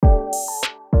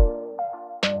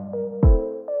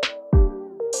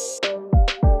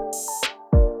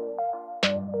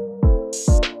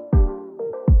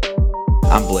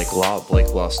Blake Law at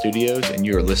Blake Law Studios, and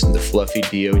you are listening to Fluffy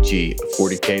DOG, a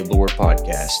 40K lore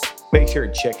podcast. Make sure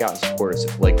to check out and support us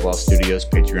at Blake Law Studios'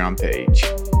 Patreon page.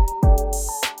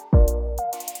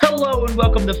 Hello and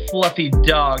welcome to Fluffy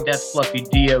Dog. That's Fluffy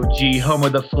DOG, home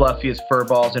of the fluffiest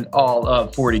furballs in all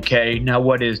of 40K. Now,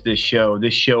 what is this show?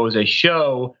 This show is a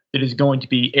show that is going to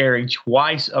be airing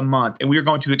twice a month, and we are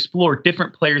going to explore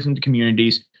different players in the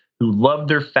communities who love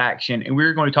their faction, and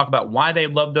we're going to talk about why they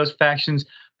love those factions,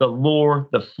 the lore,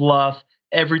 the fluff,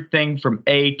 everything from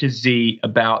A to Z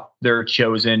about their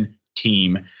chosen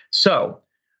team. So,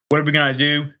 what are we going to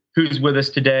do? Who's with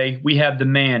us today? We have the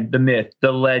man, the myth,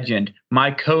 the legend, my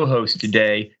co-host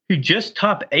today, who just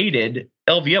top 8'd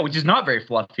LVO, which is not very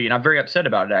fluffy, and I'm very upset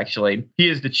about it, actually. He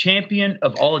is the champion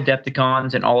of all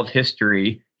Adepticons and all of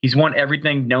history. He's won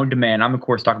everything known to man. I'm, of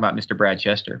course, talking about Mr. Brad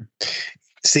Chester.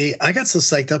 See, I got so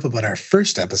psyched up about our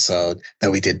first episode that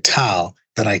we did Tau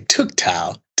that I took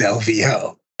Tau to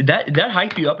LVO. Did that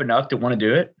hype you up enough to want to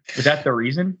do it? Was that the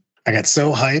reason? I got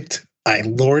so hyped, I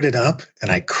lured it up,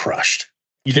 and I crushed.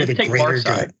 You did take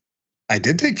Farsight. I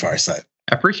did take Farsight.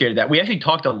 I appreciated that. We actually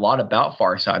talked a lot about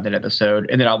Farsight that episode,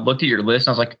 and then I looked at your list, and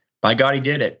I was like, by God, he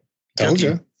did it. Told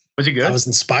you. Was he good? I was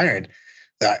inspired.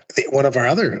 One of our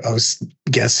other host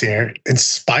guests here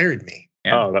inspired me.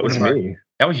 Yeah. Oh, that was me.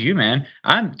 That was you, man.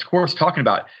 I'm, of course, talking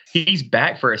about he's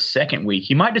back for a second week.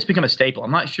 He might just become a staple. I'm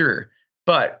not sure.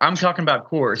 But I'm talking about, of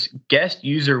course, guest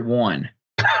user 1.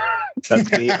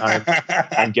 That's me.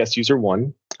 I'm guest user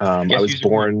 1. I was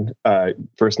born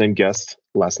first name guest,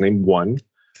 last name 1.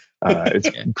 It's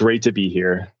great to be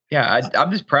here. Yeah, I'm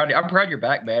just proud. I'm proud you're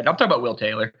back, man. I'm talking about Will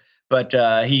Taylor. But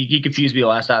he confused me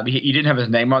last time. He didn't have his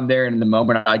name on there. And in the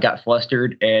moment, I got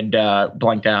flustered and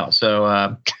blanked out.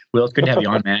 So, Will, it's good to have you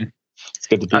on, man. It's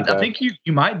good to be back. I think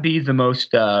you might be the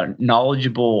most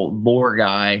knowledgeable lore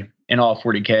guy in all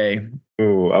 40K.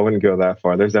 Ooh, I wouldn't go that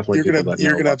far. There's definitely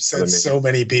you're gonna upset so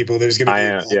many people. There's gonna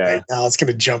be right now. It's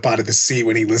gonna jump out of the seat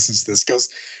when he listens to this. Goes,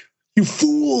 you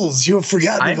fools! You have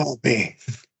forgotten about me.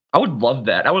 I would love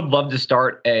that. I would love to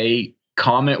start a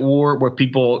comment war where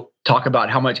people talk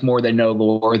about how much more they know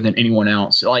lore than anyone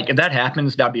else. Like if that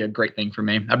happens, that'd be a great thing for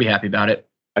me. I'd be happy about it.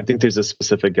 I think there's a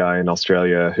specific guy in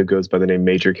Australia who goes by the name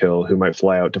Major Kill who might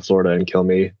fly out to Florida and kill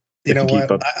me. You know what?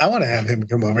 I want to have him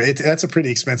come over. That's a pretty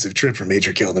expensive trip for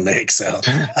Major Kill to make, so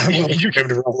I'm willing for him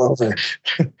to roll over.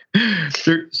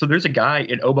 So there's a guy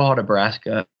in Omaha,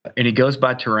 Nebraska, and he goes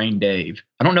by Terrain Dave.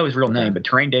 I don't know his real name, but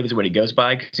Terrain Dave is what he goes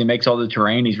by because he makes all the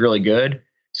terrain. He's really good.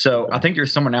 So I think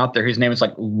there's someone out there whose name is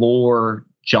like Lore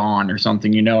John or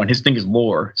something, and his thing is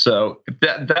lore. So if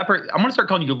I'm going to start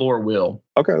calling you Lore Will.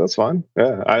 Okay, that's fine.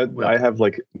 Yeah, I have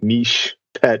like niche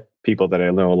pet people that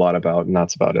I know a lot about, and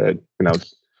that's about it.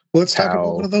 Well, let's talk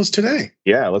about one of those today.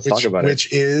 Yeah, let's talk about it. Which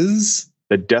is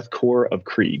the Death Corps of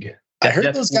Krieg. I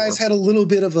heard those guys had a little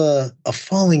bit of a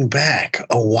falling back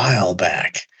a while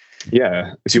back.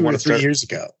 Yeah, 2 or 3 years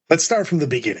ago. Let's start from the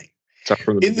beginning.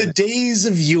 In the days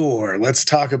of yore, let's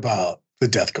talk about the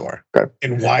Death Corps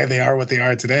and why they are what they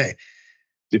are today.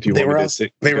 If you they were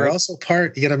also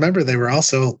part. You got to remember they were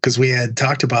also, because we had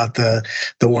talked about the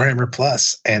Warhammer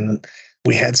Plus, and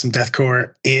we had some Death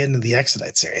Corps in the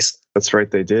Exodite series. That's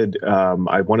right, they did.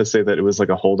 I want to say that it was like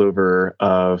a holdover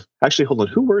of. Actually, hold on,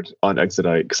 who worked on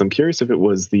Exodite? Because I'm curious if it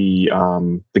was the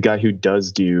guy who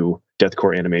does do Death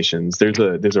Corps animations. There's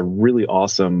a really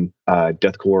awesome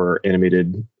Death Corps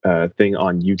animated thing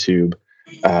on YouTube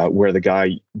where the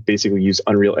guy basically used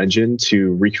Unreal Engine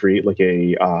to recreate like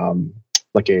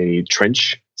a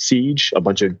trench siege, a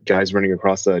bunch of guys running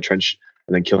across the trench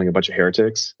and then killing a bunch of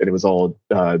heretics, and it was all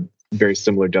very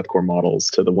similar Death Corps models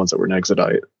to the ones that were in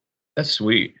Exodite. That's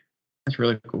sweet. That's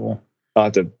really cool. I'll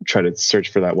have to try to search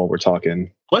for that while we're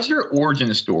talking. What's your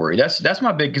origin story? That's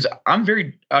my big, because I'm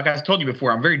very, like I told you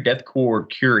before, I'm very Death Corps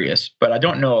curious, but I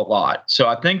don't know a lot. So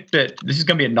I think that this is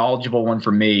going to be a knowledgeable one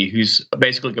for me, who's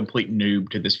basically a complete noob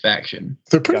to this faction.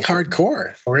 They're pretty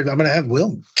hardcore. I'm going to have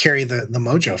Will carry the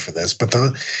mojo for this. But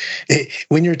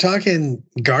when you're talking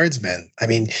guardsmen, I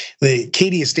mean, the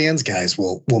Katie Stands guys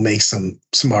will make some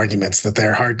arguments that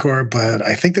they're hardcore, but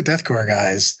I think the Death Corps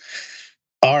guys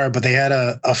are, but they had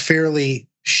a fairly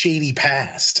shady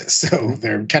past, so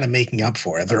they're kind of making up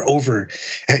for it. They're over.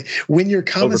 When your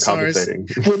commissars,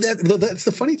 well, that's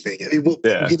the funny thing. I mean, we'll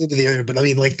get into the other, but I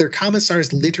mean, like their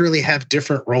commissars literally have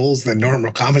different roles than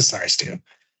normal commissars do.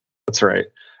 That's right,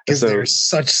 because they're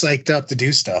such psyched up to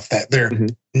do stuff that they're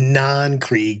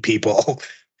non-Krieg people.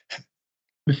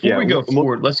 Before we go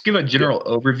forward, let's give a general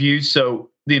overview. So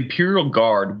the Imperial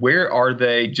Guard, where are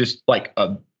they? Just like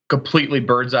a completely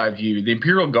bird's eye view. The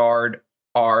Imperial Guard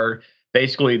are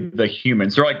basically the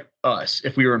humans. They're like us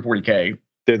if we were in 40K.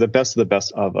 they're the best of the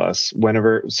best of us.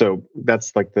 So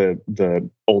that's like the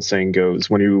old saying goes,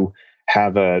 when you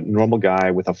have a normal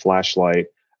guy with a flashlight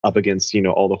up against,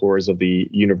 all the horrors of the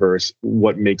universe,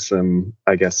 what makes them,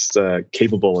 I guess,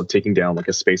 capable of taking down like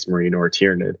a space marine or a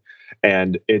Tyranid?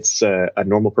 And it's a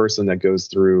normal person that goes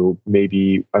through,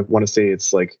 maybe I want to say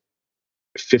it's like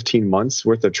 15 months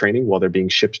worth of training while they're being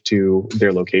shipped to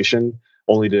their location,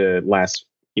 only to last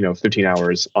 15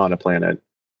 hours on a planet.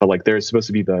 But like, they're supposed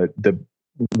to be the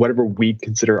whatever we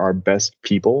consider our best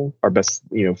people, our best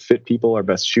fit people, our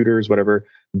best shooters, whatever.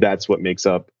 That's what makes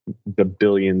up the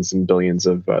billions and billions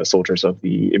of soldiers of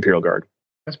the Imperial Guard.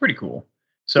 That's pretty cool.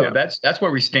 So that's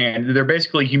where we stand. They're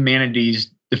basically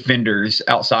humanity's defenders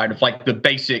outside of like the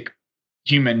basic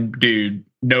human dude.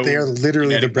 No, they are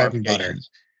literally the bread and butter.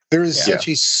 There is such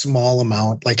a small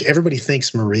amount. Like, everybody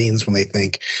thinks Marines when they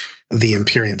think the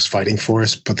Imperium's fighting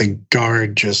force, but the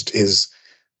Guard just is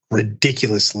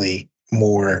ridiculously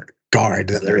more Guard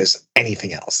than there is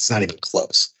anything else. It's not even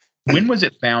close. When was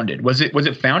it founded? Was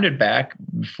it founded back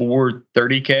before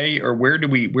 30K, or where do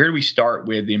we start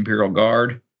with the Imperial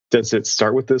Guard? Does it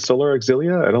start with the Solar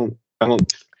Auxilia? I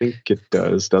don't think it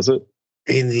does it?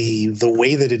 In the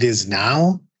way that it is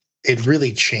now, it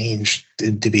really changed,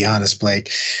 to be honest,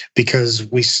 Blake, because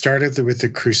we started with the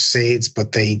Crusades,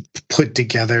 but they put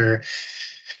together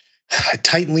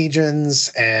Titan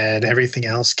Legions and everything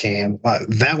else came.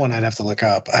 That one I'd have to look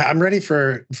up. I'm ready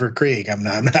for Krieg. I'm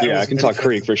not. Yeah, I can talk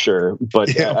Krieg for sure, but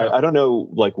I don't know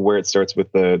like where it starts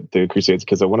with the Crusades,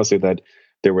 because I want to say that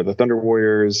there were the Thunder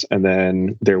Warriors, and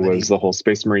then there was the whole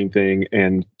Space Marine thing,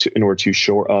 and in order to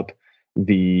shore up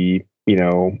the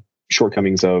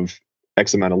shortcomings of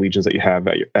X amount of legions that you have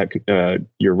at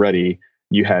your ready,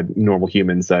 you had normal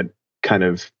humans that kind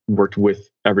of worked with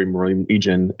every Marine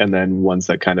legion, and then ones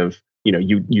that kind of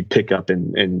you pick up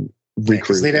and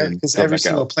recruit. Because every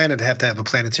single planet have to have a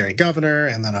planetary governor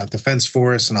and then a defense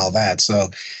force and all that. So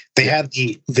they had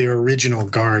the original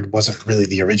Guard wasn't really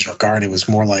the original Guard. It was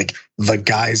more like the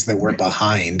guys that were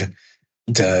behind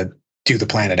to do the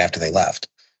planet after they left.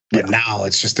 But now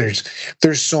it's just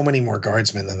there's so many more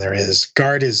Guardsmen than there is.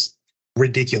 Guard is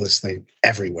ridiculously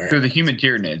everywhere. They're the human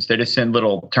Tyranids. They just send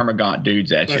little termagant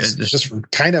dudes at you. It's just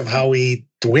kind of how we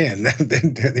win.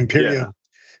 The Imperium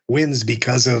wins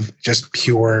because of just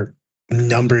pure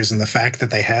numbers and the fact that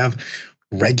they have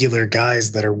regular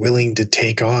guys that are willing to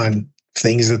take on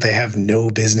things that they have no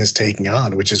business taking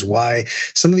on, which is why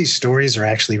some of these stories are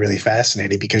actually really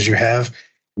fascinating, because you have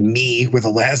me with a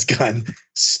lasgun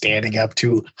standing up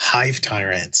to hive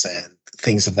tyrants and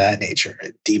things of that nature,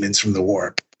 demons from the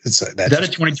warp. Is that a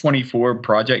 2024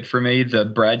 project for me? The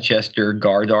Bradchester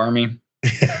Guard Army.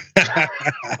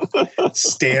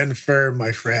 Stand firm,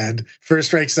 my friend.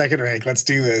 First rank, second rank. Let's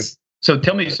do this. So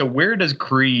tell me, where does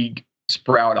Krieg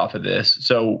sprout off of this?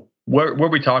 So where are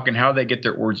we talking? How do they get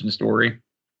their origin story?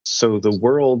 So the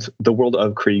world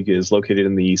of Krieg is located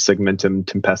in the Segmentum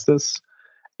Tempestus,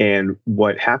 and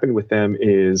what happened with them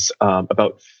is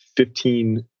about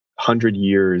 1500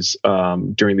 years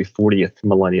during the 40th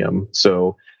millennium.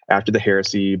 So after the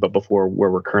heresy, but before where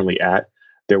we're currently at,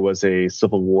 there was a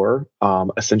civil war.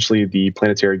 Essentially, the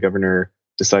planetary governor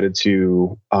decided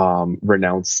to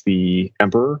renounce the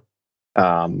emperor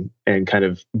and kind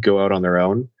of go out on their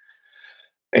own.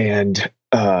 And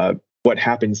what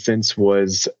happened since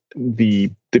was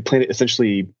the planet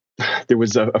essentially, there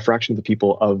was a fraction of the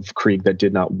people of Krieg that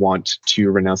did not want to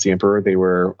renounce the emperor. They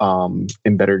were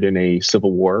embedded in a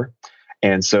civil war.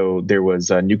 And so there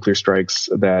was nuclear strikes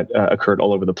that occurred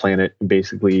all over the planet and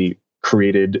basically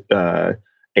created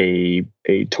a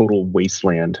total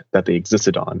wasteland that they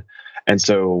existed on. And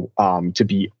so to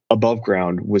be above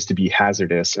ground was to be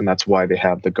hazardous, and that's why they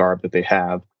have the garb that they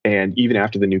have. And even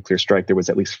after the nuclear strike, there was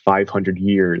at least 500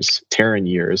 years, Terran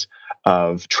years,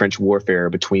 of trench warfare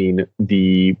between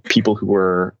the people who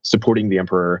were supporting the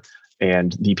emperor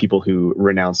and the people who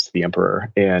renounced the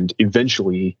emperor. And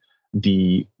eventually,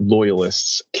 the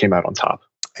loyalists came out on top.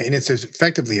 And it's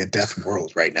effectively a death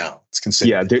world right now. It's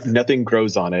considered. Yeah, nothing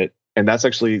grows on it. And that's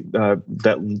actually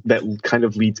that kind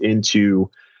of leads into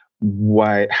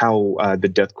how the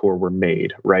Death Corps were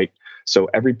made, right? So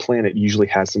every planet usually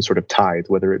has some sort of tithe,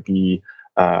 whether it be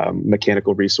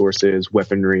mechanical resources,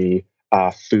 weaponry,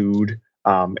 food,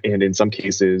 and in some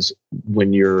cases,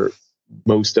 when you're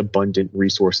most abundant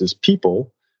resources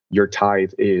people, your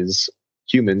tithe is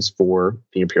humans for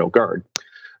the Imperial Guard.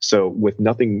 So with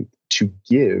nothing to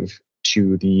give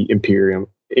to the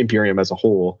Imperium as a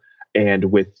whole,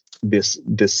 and with this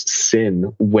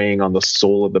sin weighing on the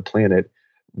soul of the planet,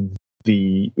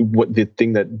 the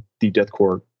thing that the Death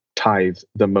Corps tithe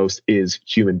the most is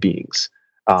human beings.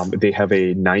 They have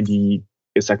a 90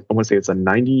 I want to say it's a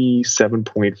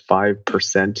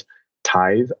 97.5%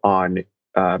 tithe on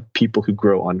people who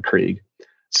grow on Krieg.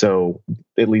 So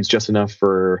it leaves just enough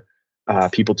for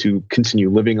people to continue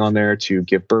living on there, to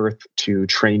give birth, to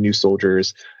train new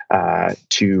soldiers,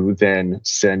 to then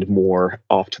send more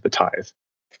off to the tithe.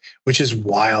 Which is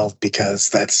wild because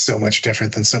that's so much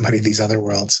different than so many of these other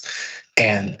worlds.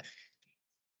 And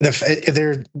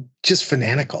they're just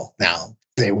fanatical now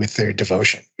with their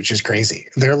devotion, which is crazy.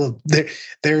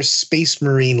 They're Space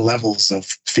Marine levels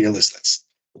of fearlessness.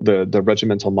 The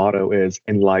regimental motto is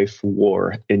in life,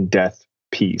 war, in death,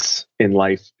 peace, in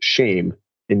life, shame,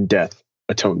 in death,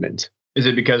 atonement. Is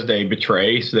it because they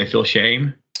betray, so they feel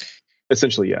shame?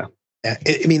 Essentially, yeah.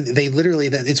 I mean, they literally,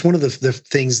 that it's one of the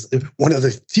things, one of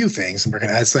the few things, and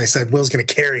as I said, Will's going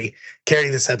to carry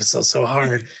this episode so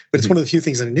hard, but it's one of the few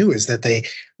things I knew is that they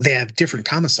have different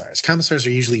commissars. Commissars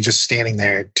are usually just standing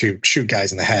there to shoot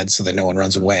guys in the head so that no one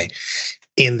runs away.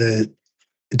 In the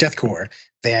Death Corps,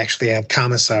 they actually have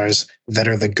commissars that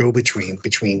are the go-between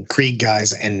between Krieg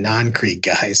guys and non-Krieg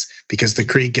guys, because the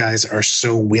Krieg guys are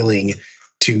so willing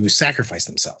to sacrifice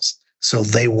themselves. So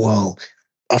they will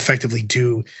effectively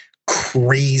do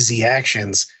crazy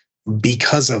actions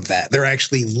because of that. They're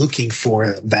actually looking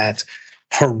for that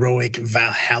heroic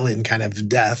Valhallan kind of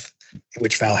death,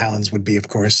 which Valhallans would be, of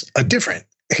course, a different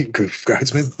group of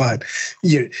guardsmen. But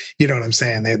you know what I'm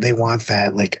saying? They want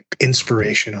that like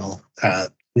inspirational,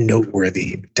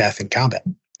 noteworthy death in combat.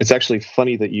 It's actually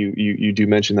funny that you do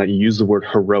mention that you use the word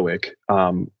heroic.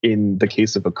 In the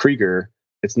case of a Krieger,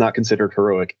 it's not considered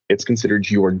heroic. It's considered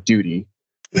your duty.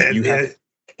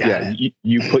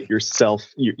 You put yourself,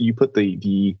 you put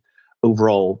the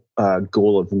overall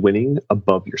goal of winning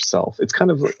above yourself. It's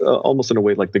kind of almost in a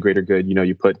way like the greater good.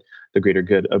 You put the greater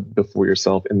good before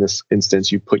yourself. In this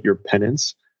instance, you put your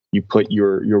penance, you put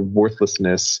your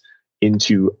worthlessness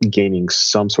into gaining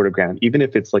some sort of ground, even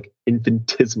if it's like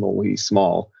infinitesimally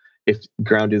small. If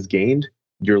ground is gained,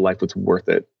 your life was worth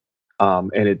it.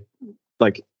 And it,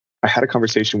 like, I had a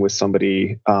conversation with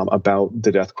somebody about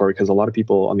the Death Corps, because a lot of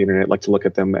people on the internet like to look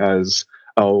at them as,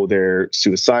 oh, they're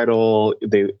suicidal.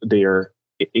 They are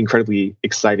incredibly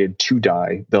excited to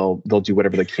die. They'll do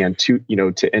whatever they can to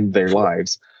end their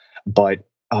lives. But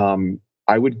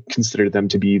I would consider them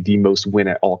to be the most win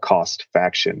at all cost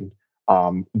faction.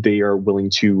 They are willing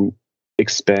to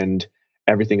expend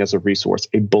everything as a resource.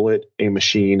 A bullet, a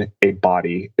machine, a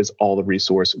body is all the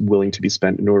resource willing to be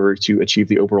spent in order to achieve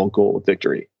the overall goal of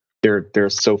victory. They're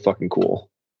so fucking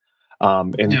cool.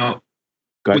 And now,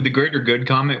 with the greater good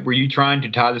comment, were you trying to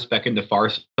tie this back into Far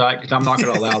Side? Because I'm not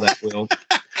going to allow that, Will.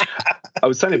 I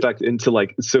was tying it back into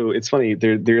so it's funny.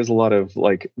 There's a lot of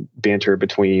like banter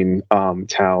between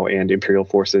Tau and Imperial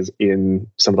forces in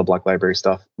some of the Black Library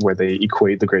stuff, where they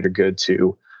equate the greater good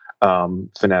to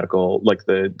fanatical, like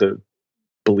the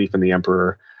belief in the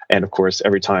Emperor. And of course,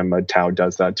 every time a Tau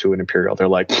does that to an Imperial, they're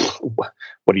like, "What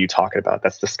are you talking about?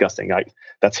 That's disgusting.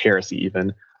 That's heresy."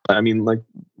 Even, I mean, like,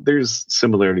 there's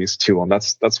similarities to them.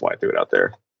 That's why I threw it out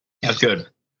there. That's good.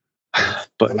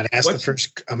 But I'm going to have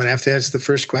to ask the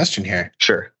first question here.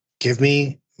 Sure. Give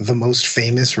me the most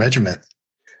famous regiment.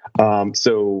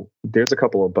 So there's a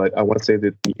couple, but I want to say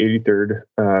that the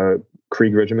 83rd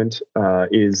Krieg Regiment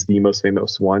is the most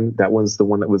famous one. That was the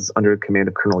one that was under the command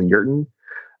of Colonel Yurton.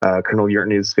 Colonel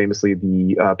Yurton is famously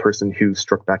the person who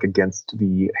struck back against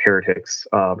the heretics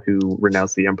who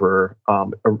renounced the Emperor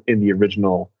in the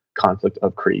original conflict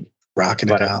of Krieg. Rocking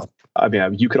it out. I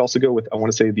mean, you could also go with, I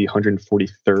want to say, the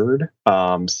 143rd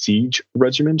Siege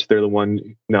Regiment. They're the one.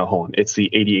 No, hold on. It's the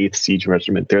 88th Siege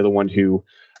Regiment. They're the one who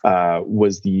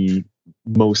was the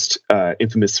most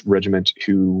infamous regiment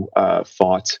who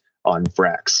fought on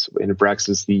Vrax. And Vrax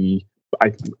is in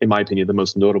my opinion, the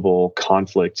most notable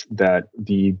conflict that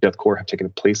the Death Corps have taken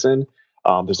place in.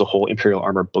 There's a whole Imperial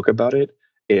Armor book about it.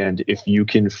 And if you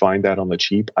can find that on the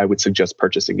cheap, I would suggest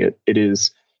purchasing it. It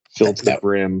is filled to the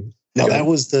brim. No, that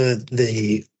was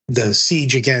the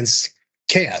siege against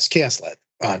Chaos led.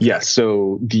 Yes.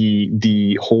 So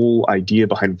the whole idea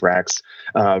behind Vrax,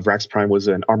 Vrax Prime was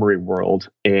an armory world,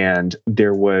 and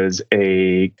there was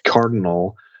a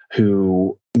cardinal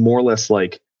who more or less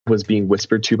like was being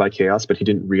whispered to by Chaos, but he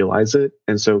didn't realize it,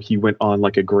 and so he went on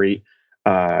like a great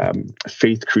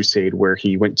faith crusade where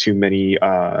he went to many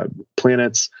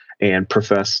planets and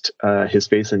professed his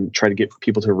faith and tried to get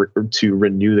people to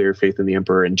renew their faith in the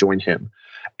Emperor and join him.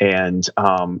 And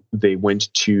they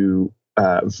went to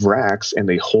Vrax, and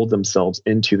they holed themselves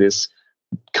into this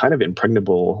kind of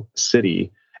impregnable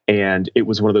city. And it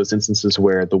was one of those instances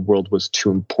where the world was too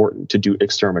important to do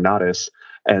exterminatus.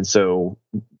 And so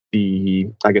the,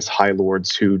 I guess, High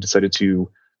Lords who decided to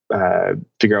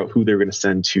figure out who they were going to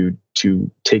send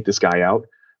to take this guy out,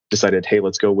 decided, hey,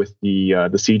 let's go with the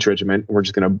siege regiment. We're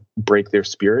just going to break their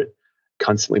spirit,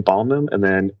 constantly bomb them, and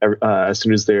then as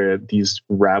soon as these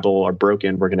rabble are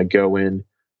broken, we're going to go in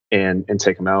and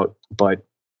take them out. But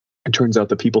it turns out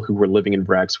the people who were living in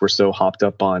Vrax were so hopped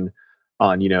up on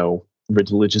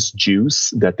religious juice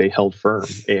that they held firm,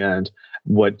 and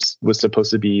what was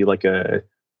supposed to be like a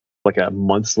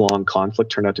months-long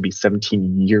conflict turned out to be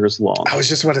 17 years long. I was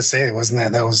just about to say,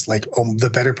 wasn't that was like the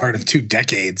better part of 2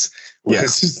 decades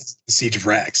was the Siege of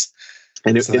Vrax.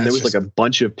 And there was like a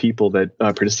bunch of people that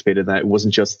participated in that. It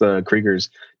wasn't just the Kriegers.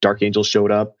 Dark Angels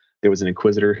showed up. There was an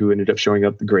Inquisitor who ended up showing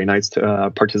up. The Grey Knights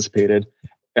participated.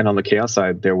 And on the Chaos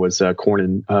side, there was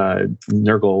Khorne and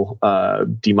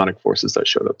Nurgle demonic forces that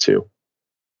showed up too.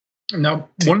 Now,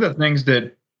 one of the things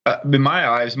that, in my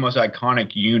eyes, most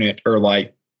iconic unit, or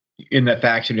like in that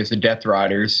faction, is the Death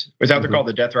Riders. Is that what they're called,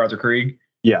 the Death Riders of Krieg?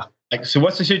 Yeah. Like, so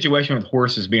what's the situation with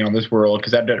horses being on this world?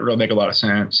 Because that doesn't really make a lot of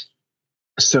sense.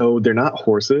 So they're not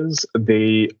horses.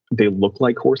 They look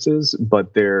like horses,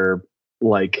 but they're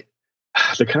kind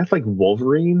of like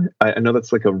Wolverine. I know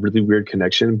that's like a really weird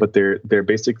connection, but they're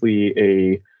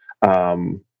basically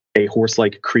a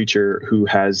horse-like creature who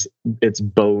has its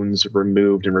bones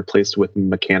removed and replaced with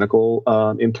mechanical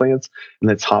implants, and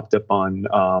that's hopped up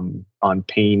on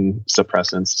pain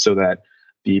suppressants so that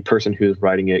the person who's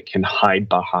riding it can hide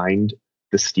behind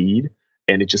the steed,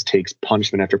 and it just takes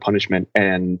punishment after punishment,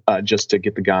 and just to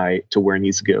get the guy to where he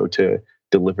needs to go to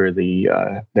deliver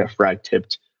that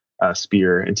frag-tipped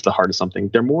spear into the heart of something.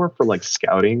 They're more for like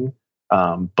scouting,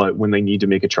 but when they need to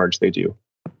make a charge, they do.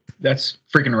 That's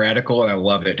freaking radical, and I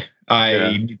love it.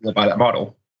 I need to buy that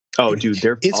model. Oh, dude,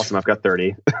 they're awesome. I've got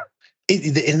 30.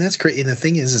 And that's great. And the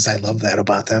thing is I love that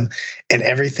about them. And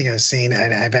everything I've seen,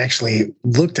 and I've actually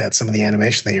looked at some of the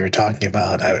animation that you were talking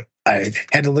about. I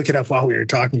had to look it up while we were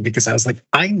talking because I was like,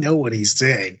 I know what he's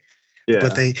saying. Yeah.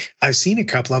 But I've seen a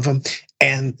couple of them.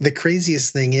 And the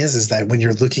craziest thing is that when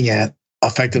you're looking at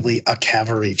effectively a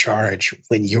cavalry charge,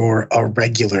 when you're a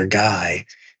regular guy,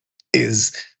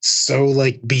 is so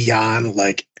like beyond,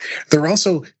 like they're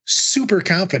also super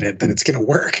confident that it's going to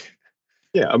work.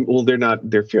 Yeah, well,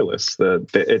 they're fearless.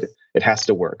 It has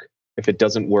to work. If it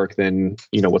doesn't work, then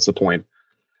what's the point?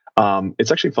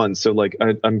 It's actually fun. So like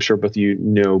I'm sure both of you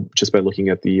know just by looking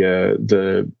at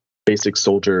the basic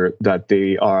soldier that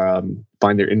they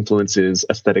find their influences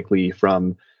aesthetically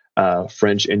from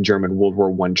French and German World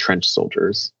War I trench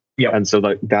soldiers. Yeah, and so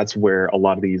that's where a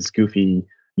lot of these goofy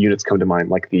units come to mind,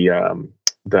 like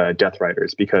the Death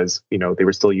Riders, because they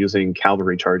were still using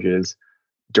cavalry charges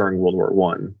during World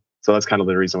War I. So that's kind of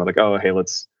the reason we're like, oh, hey,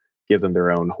 let's give them their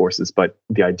own horses. But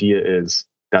the idea is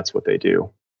that's what they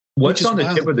do. What's on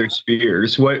the tip of their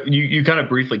spears? What you kind of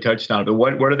briefly touched on it, but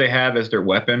what do they have as their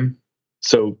weapon?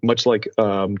 So much like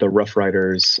the Rough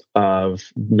Riders of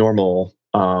normal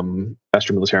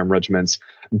Astra Militarum regiments,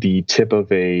 the tip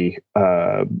of a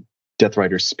Death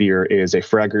Rider spear is a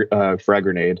frag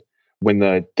grenade. When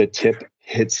the tip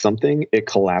hits something, it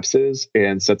collapses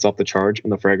and sets off the charge,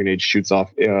 and the frag grenade shoots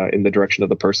off in the direction of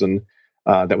the person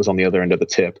that was on the other end of the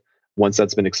tip. Once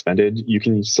that's been expended, you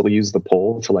can still use the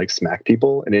pole to like smack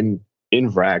people. And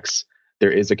in Vrax,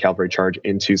 there is a cavalry charge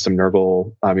into some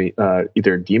Nurgle,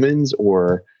 either demons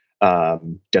or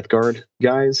Death Guard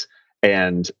guys.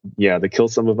 And yeah, they kill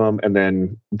some of them, and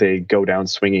then they go down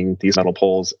swinging these metal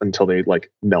poles until they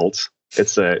like melt.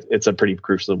 It's a pretty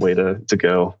gruesome way to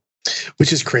go.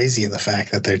 Which is crazy in the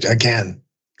fact that they're, again,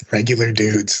 regular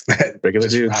dudes that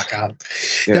rock out.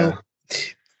 Yeah.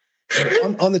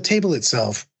 Now, on the table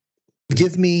itself,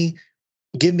 give me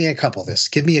a couple of this.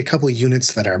 Give me a couple of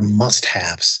units that are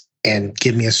must-haves, and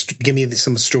give me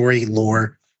some story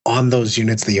lore on those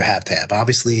units that you have to have.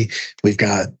 Obviously, we've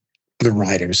got the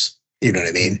Riders, you know what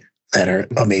I mean, that are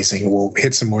amazing. We'll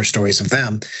hit some more stories of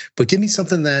them. But give me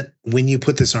something that when you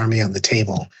put this army on the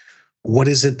table, what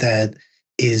is it that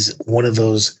is one of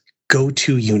those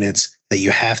go-to units that you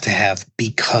have to have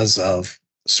because of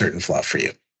certain fluff for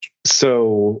you?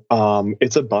 So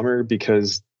it's a bummer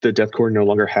because the Death Corps no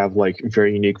longer have like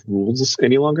very unique rules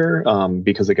any longer,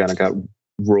 because they kind of got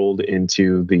rolled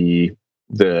into the new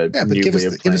way of playing.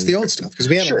 Give us the old stuff, because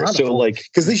we had a lot of them.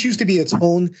 Because this used to be its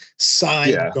own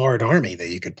side guard army that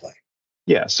you could play.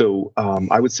 Yeah, so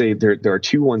I would say there are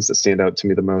two ones that stand out to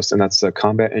me the most, and that's the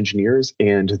Combat Engineers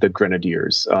and the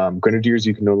Grenadiers. Grenadiers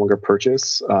you can no longer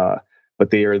purchase,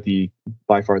 but they are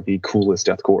by far the coolest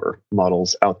Death Corps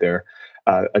models out there.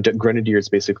 A Grenadier is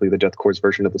basically the Death Corps'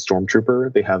 version of the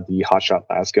Stormtrooper. They have the hotshot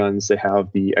las guns, they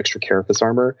have the extra carapace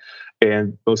armor,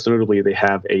 and most notably, they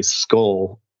have a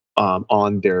skull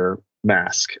on their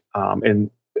mask. And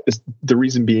the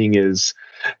reason being is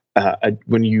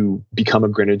when you become a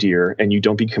grenadier, and you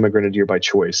don't become a grenadier by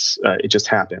choice, it just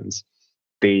happens.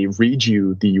 They read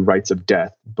you the rites of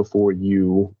death before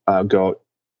you go out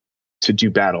to do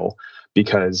battle,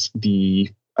 because the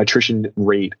attrition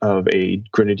rate of a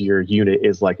grenadier unit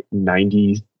is like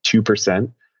 92%.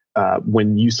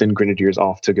 When you send grenadiers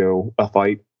off to go a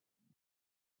fight,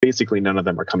 basically none of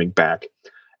them are coming back.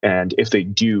 And if they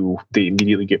do, they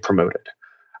immediately get promoted.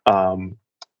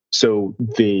 So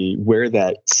they wear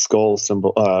that skull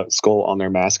on their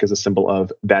mask as a symbol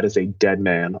of that is a dead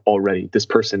man already. This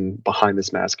person behind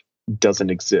this mask doesn't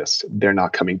exist. They're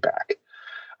not coming back.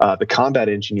 The combat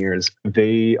engineers,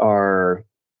 they are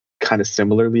kind of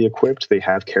similarly equipped. They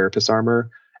have carapace armor,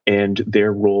 and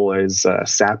their role as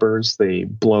sappers. They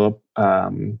blow up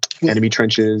enemy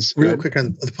trenches. Real quick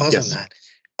on the pause on that.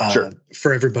 Sure.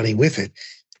 For everybody with it,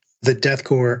 the Death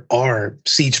Corps are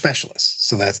siege specialists.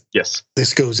 So that's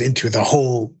this goes into the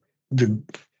whole.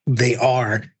 They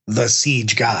are the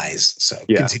siege guys. So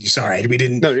continue. Sorry, we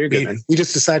didn't. No, you're good, man. We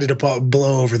just decided to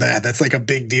blow over that. That's like a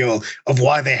big deal of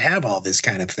why they have all this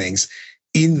kind of things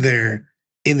in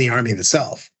the army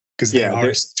itself, because they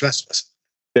are specialists.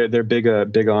 They're big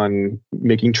on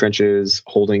making trenches,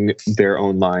 holding their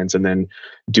own lines, and then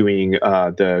doing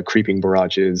the creeping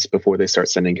barrages before they start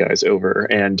sending guys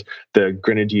over. And the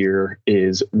grenadier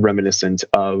is reminiscent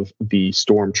of the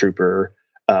stormtrooper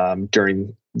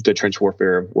during the trench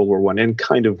warfare of World War I and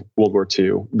kind of World War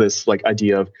II. This like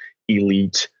idea of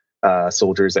elite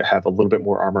soldiers that have a little bit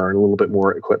more armor and a little bit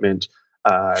more equipment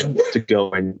to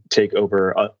go and take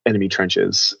over enemy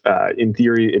trenches. In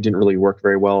theory, it didn't really work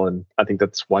very well, and I think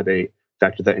that's why they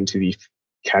factored that into the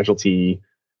casualty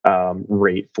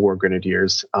rate for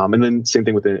grenadiers. And then same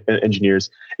thing with the engineers.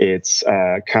 It's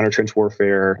counter trench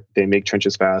warfare. They make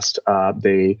trenches fast.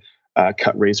 They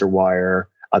cut razor wire.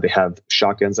 They have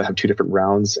shotguns that have 2 different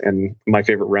rounds, and my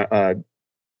favorite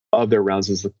of their rounds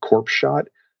is the Korps shot.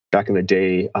 Back in the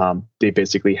day, they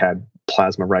basically had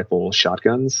plasma rifle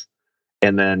shotguns.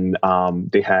 And then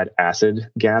they had acid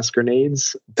gas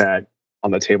grenades that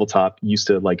on the tabletop used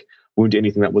to like wound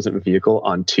anything that wasn't a vehicle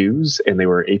on 2s, and they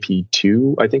were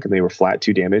AP2, I think, and they were flat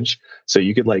 2 damage. So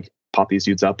you could like pop these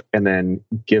dudes up and then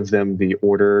give them the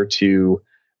order to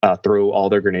throw all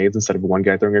their grenades instead of one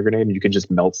guy throwing a grenade, and you could just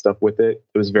melt stuff with it.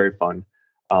 It was very fun.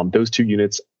 Those 2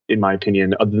 units, in my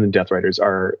opinion, other than Death Riders,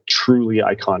 are truly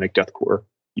iconic Death Corps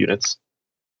units.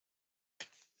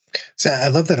 So I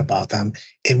love that about them.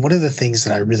 And one of the things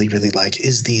that I really, really like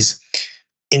is these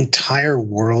entire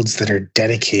worlds that are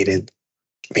dedicated.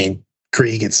 I mean,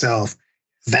 Krieg itself,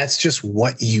 that's just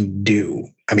what you do.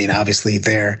 I mean, obviously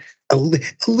they're a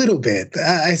little bit,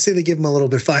 I say they give them a little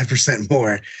bit 5%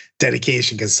 more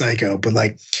dedication because Psycho, but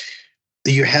like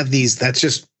you have these, that's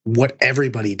just what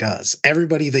everybody does.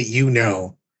 Everybody that you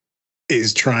know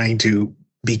is trying to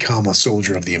become a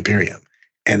soldier of the Imperium.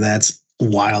 And that's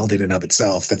wild in and of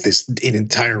itself, that an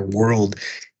entire world,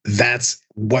 that's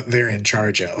what they're in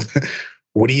charge of.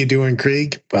 What are you doing,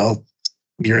 Krieg? Well,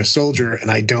 you're a soldier,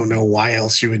 and I don't know why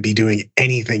else you would be doing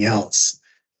anything else.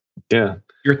 Yeah.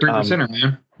 You're 3%er,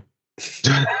 man.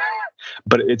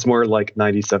 But it's more like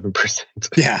 97%.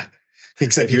 Yeah.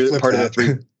 Except if you're part of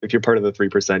the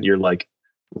 3%, you're like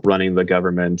running the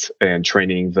government and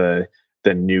training the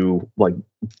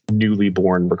newly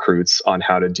born recruits on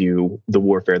how to do the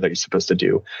warfare that you're supposed to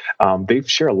do. They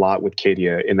share a lot with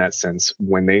Cadia in that sense.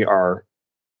 When they are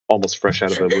almost fresh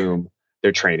out of the womb,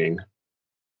 they're training.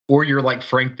 Or you're like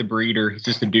Frank the Breeder. He's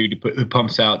just a dude who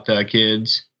pumps out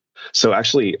kids. So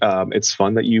actually, it's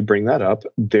fun that you bring that up.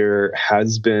 There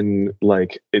has been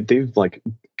they've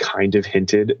kind of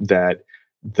hinted that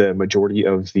the majority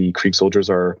of the Krieg soldiers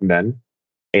are men,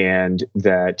 and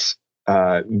that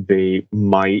they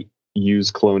might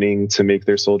use cloning to make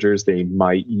their soldiers. They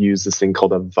might use this thing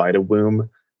called a Vita womb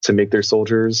to make their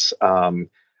soldiers.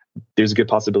 There's a good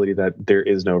possibility that there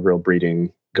is no real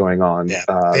breeding going on.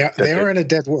 Yeah, they are in a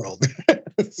dead world.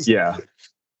 Yeah.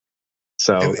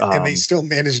 So and they still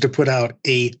managed to put out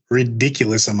a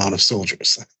ridiculous amount of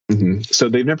soldiers. Mm-hmm. So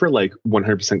they've never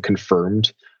 100%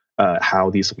 confirmed how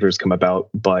these soldiers come about,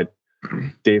 but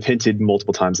they've hinted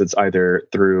multiple times it's either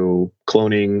through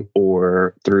cloning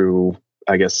or through,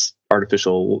 I guess,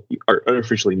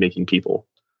 artificially making people.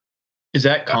 Is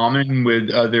that common with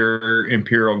other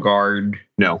Imperial Guard?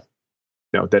 No,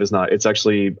 that is not. It's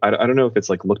actually, I don't know if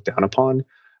it's looked down upon,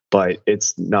 but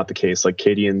it's not the case. Like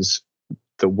Cadians,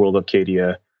 the world of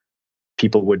Cadia,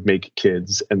 people would make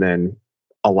kids, and then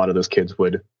a lot of those kids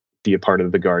would be a part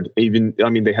of the Guard.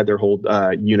 They had their whole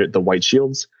unit, the White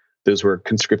Shields. Those were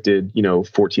conscripted,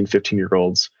 14,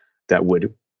 15-year-olds that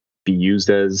would be used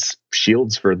as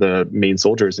shields for the main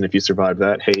soldiers. And if you survive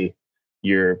that, hey,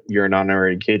 you're an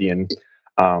honorary Acadian.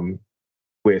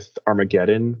 With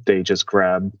Armageddon, they just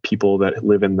grab people that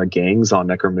live in the gangs on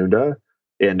Necromunda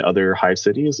in other hive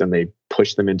cities and they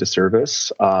push them into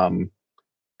service. I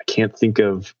can't think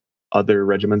of other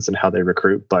regiments and how they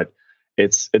recruit, but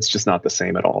it's just not the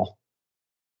same at all.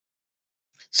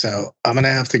 So I'm going to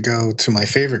have to go to my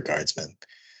favorite guardsman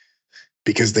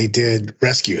because they did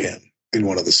rescue him in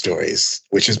one of the stories,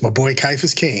 which is my boy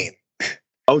Caiaphas Cain.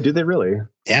 Oh, did they really?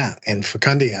 Yeah, in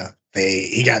Fecundia,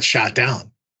 he got shot down.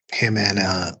 Him and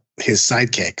his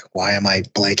sidekick. Why am I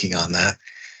blanking on that?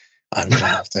 I'm going to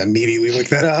have to immediately look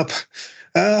that up.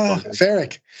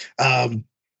 Ferric.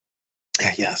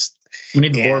 Yes. We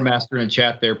need the lore master in the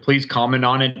chat there. Please comment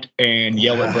on it and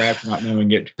yell at Brad for not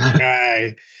knowing it.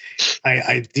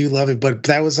 I do love it, but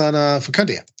that was on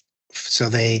Fecundia. So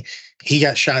he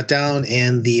got shot down,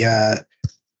 and the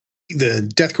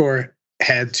Death Corps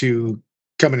had to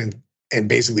come in and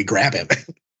basically grab him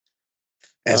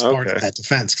as part of that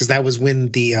defense, because that was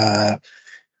when the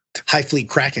High Fleet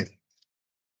Kraken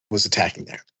was attacking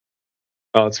there.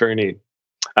 Oh, it's very neat.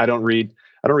 I don't read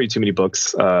too many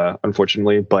books,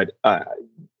 unfortunately, but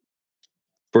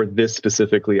for this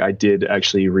specifically, I did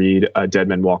actually read Dead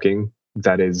Men Walking.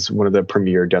 That is one of the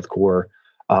premier Death Corps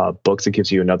books. It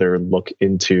gives you another look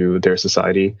into their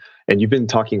society. And you've been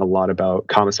talking a lot about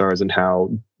commissars and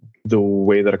how the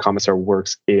way that a commissar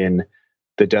works in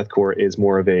the Death Corps is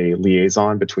more of a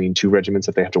liaison between two regiments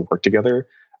that they have to work together.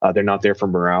 They're not there for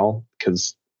morale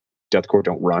because Death Corps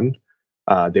don't run.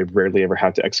 They rarely ever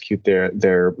have to execute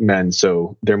their men,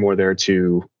 so they're more there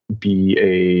to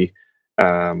be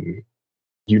a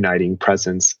uniting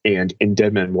presence. And in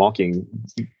Dead Men Walking,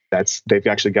 they've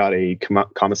actually got a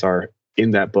commissar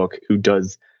in that book who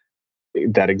does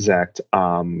that exact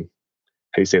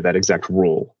that exact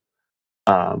role.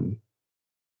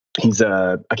 He's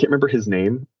I can't remember his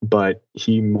name, but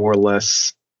he more or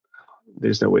less,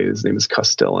 there's no way his name is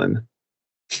Castellan.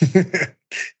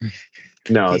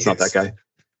 No, it's not that guy.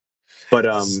 But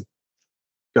go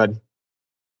ahead.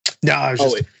 No, I was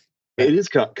just. It is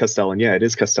Castellan. Yeah, it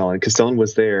is Castellan. Castellan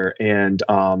was there, and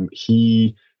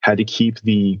he had to keep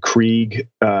the Krieg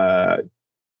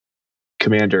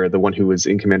commander, the one who was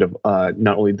in command of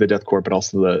not only the Death Corps but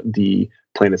also the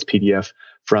planet's PDF,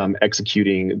 from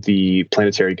executing the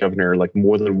planetary governor like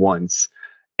more than once.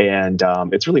 And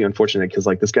it's really unfortunate because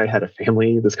like this guy had a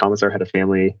family. This commissar had a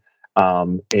family,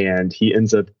 and he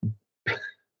ends up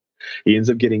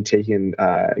getting taken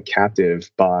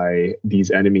captive by these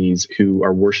enemies who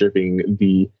are worshiping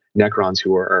the Necrons,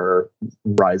 who are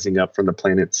rising up from the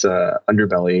planet's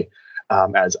underbelly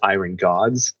as iron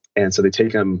gods. And so they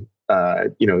take him,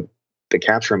 they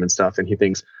capture him and stuff. And he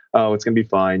thinks, oh, it's going to be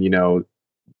fine.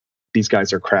 These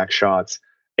guys are crack shots.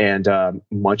 And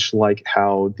much like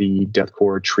how the Death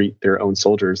Corps treat their own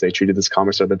soldiers, they treated this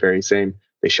commissar the very same.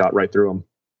 They shot right through him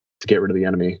to get rid of the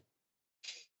enemy.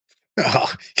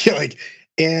 Oh,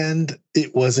 and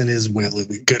it wasn't as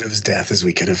good of his death as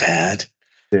we could have had.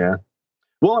 Yeah.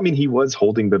 Well, I mean, he was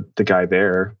holding the guy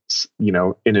there,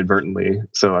 inadvertently.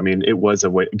 So, I mean, it was a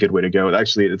good way to go.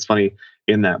 Actually, it's funny,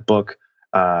 in that book,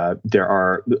 there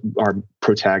are our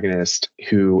protagonist,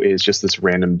 who is just this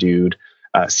random dude,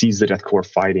 sees the Death Corps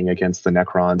fighting against the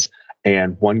Necrons,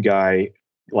 and one guy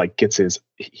he gets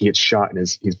shot and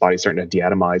his body's starting to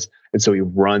deatomize, and so he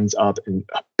runs up and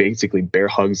basically bear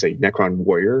hugs a Necron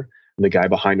warrior, and the guy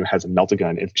behind him has a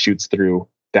melt-a-gun and shoots through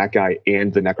that guy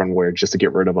and the Necron warrior just to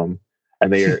get rid of him.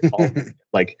 And they are all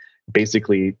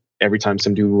basically every time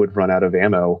some dude would run out of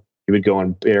ammo, he would go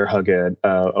and bear hug a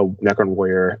Necron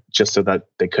warrior just so that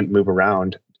they couldn't move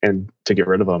around and to get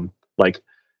rid of them. Like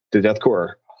the Death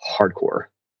Corps, hardcore.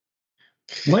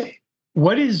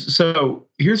 What is, so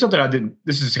here's something I didn't,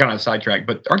 this is kind of a sidetrack,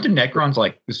 but aren't the Necrons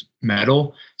like this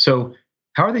metal? So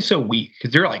how are they so weak?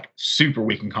 Because they're like super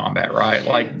weak in combat, right?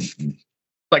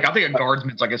 Like I think a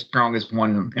guardsman's like as strong as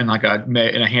one in like in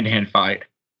a hand-to-hand fight.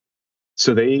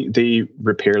 So they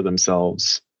repair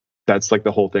themselves. That's like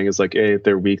the whole thing is like, hey, if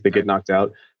they're weak, they get knocked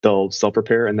out, they'll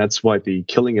self-repair. And that's why the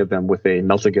killing of them with a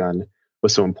melt-a-gun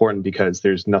was so important, because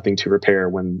there's nothing to repair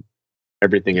when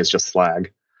everything is just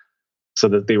slag. So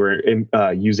that they were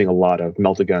using a lot of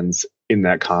melt-a-guns in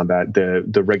that combat.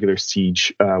 The regular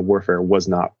siege warfare was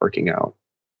not working out.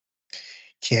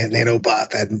 Can't nanobot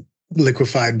that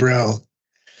liquefied bro.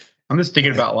 I'm just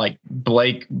thinking about like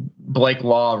Blake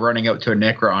Law running up to a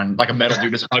Necron, like a metal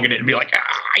dude, just hugging it and be like,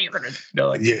 you're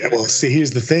gonna yeah. Well, see,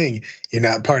 here's the thing: you're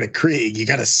not part of Krieg. You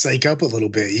got to psych up a little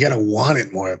bit. You got to want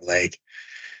it more, Blake.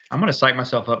 I'm gonna psych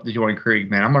myself up to join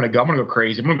Krieg, man. I'm gonna go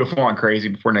crazy. I'm gonna go full on crazy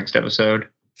before next episode.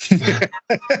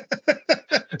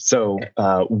 So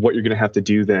what you're going to have to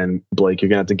do then, Blake, you're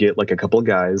going to have to get like a couple of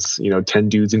guys, 10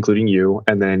 dudes, including you.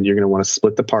 And then you're going to want to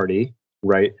split the party,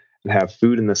 right? And have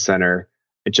food in the center,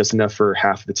 just enough for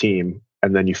half the team.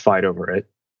 And then you fight over it.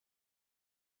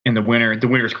 In the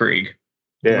winner's Krieg.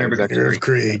 Yeah, exactly. Winner of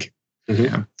Krieg. Mm-hmm.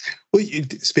 Yeah. Well,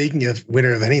 speaking of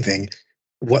winner of anything,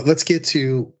 let's get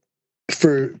to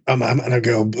I'm gonna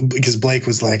go because Blake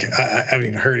was like, I haven't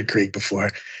even heard of Krieg before.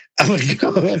 I'm gonna go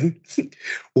on.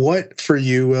 What for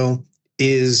you, Will,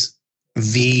 is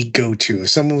the go-to? If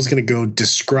someone was gonna go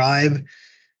describe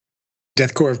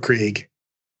Death Korps of Krieg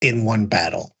in one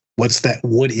battle, what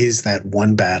is that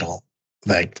one battle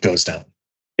that goes down?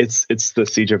 It's the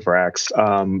Siege of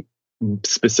Vrax.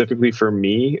 Specifically for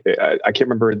me, I can't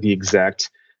remember the exact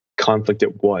conflict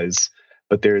it was,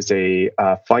 but there's a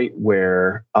fight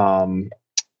where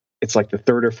it's like the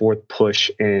third or fourth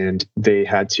push, and they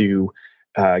had to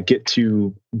get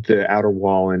to the outer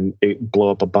wall and blow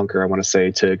up a bunker, I want to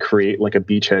say, to create like a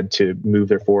beachhead to move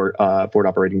their forward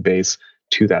operating base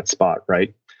to that spot,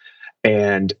 right?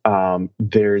 And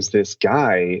there's this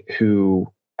guy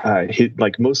who,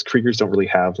 like most Kriegers don't really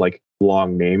have like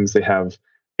long names. They have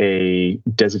a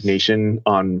designation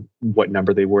on what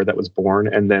number they were that was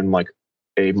born, and then like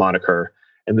a moniker.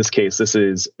 In this case, this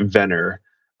is Venner.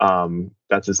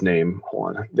 That's his name.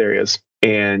 Hold on, there he is.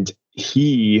 And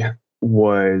he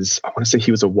was, I want to say he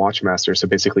was a watchmaster, so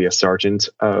basically a sergeant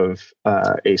of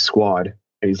a squad,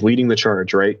 and he's leading the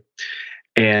charge, right?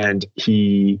 And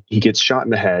he gets shot in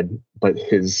the head, but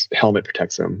his helmet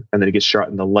protects him, and then he gets shot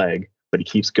in the leg, but he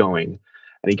keeps going,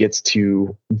 and he gets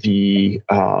to the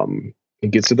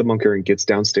bunker and gets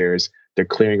downstairs. They're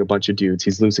clearing a bunch of dudes.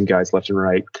 He's losing guys left and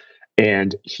right,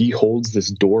 and he holds this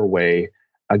doorway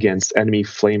against enemy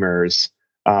flamers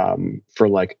for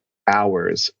like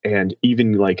hours, and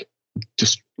even like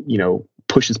just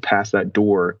pushes past that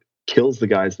door, kills the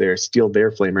guys there, steal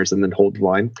their flamers, and then hold the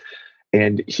line.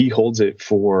 And he holds it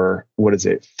for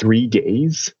 3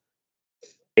 days.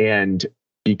 And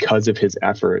because of his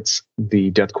efforts,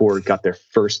 the Death Korps got their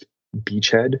first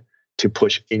beachhead to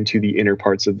push into the inner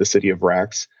parts of the city of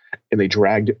Vrax, and they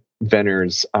dragged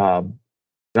Venner's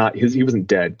he wasn't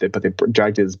dead, but they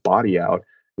dragged his body out.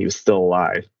 He was still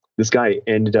alive. This guy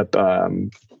ended up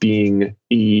being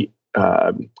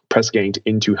press ganged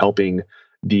into helping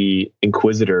the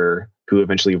Inquisitor, who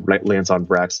eventually lands on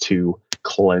Vrax to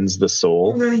cleanse the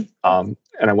soul. And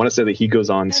I want to say that he goes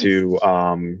on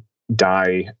to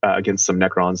die against some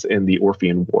Necrons in the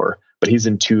Orphean War, but he's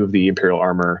in 2 of the Imperial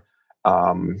Armor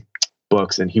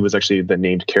books, and he was actually the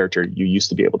named character you used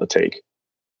to be able to take.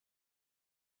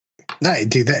 No,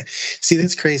 dude,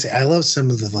 that's crazy. I love some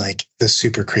of the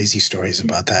super crazy stories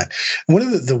about that. One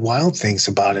of the wild things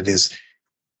about it is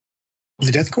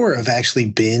the Death Korps have actually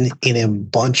been in a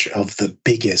bunch of the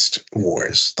biggest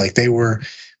wars. Like they were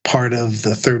part of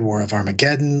the Third War of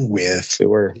Armageddon with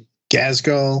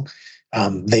Ghazghkull.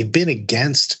 They've been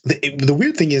against the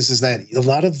weird thing is that a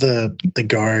lot of the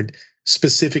Guard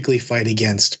specifically fight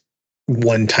against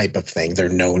one type of thing. They're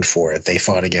known for it. They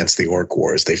fought against the Orc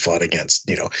Wars. They fought against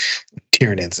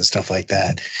Tyranids and stuff like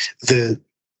that. The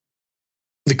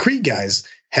Krieg guys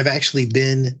have actually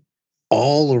been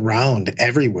all around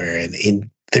everywhere, and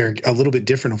they're a little bit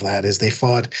different of that, as they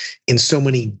fought in so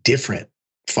many different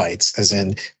fights, as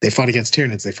in they fought against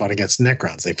Tyranids, they fought against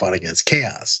Necrons, they fought against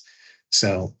Chaos.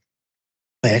 So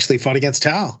they actually fought against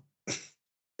Tau.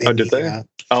 Oh, did they?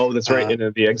 Oh, that's right.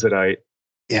 In the Exodite.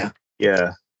 Yeah.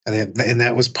 Yeah. And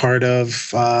that was part of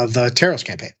the Taros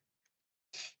campaign.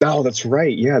 Oh, that's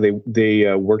right. Yeah,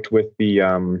 they worked with the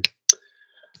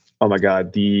oh my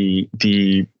god, the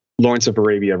Lawrence of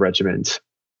Arabia regiment.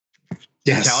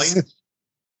 Yes. Italian?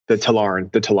 The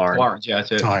Talarn. Talarn, yeah,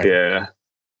 that's it. Yeah.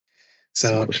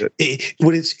 So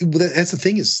that's the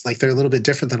thing is they're a little bit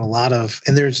different than a lot of,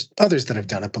 and there's others that have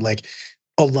done it, but like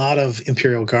a lot of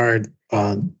Imperial Guard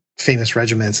famous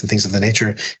regiments and things of the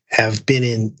nature have been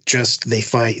in they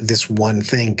fight this one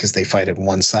thing because they fight at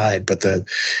one side, but the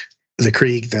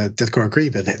Krieg, the Death Korps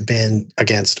Krieg, have been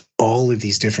against all of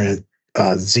these different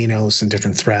Xenos and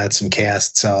different threats and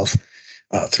chaos itself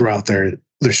throughout their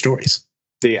stories.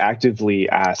 They actively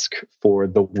ask for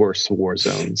the worst war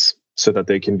zones so that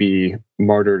they can be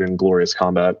martyred in glorious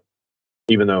combat,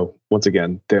 even though, once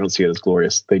again, they don't see it as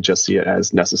glorious. They just see it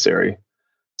as necessary.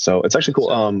 So it's actually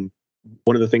cool.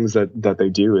 One of the things that they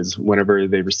do is whenever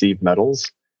they receive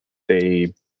medals,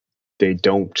 they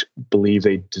don't believe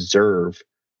they deserve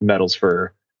medals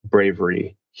for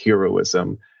bravery,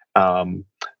 heroism,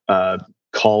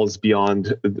 calls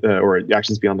beyond or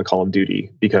actions beyond the call of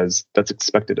duty, because that's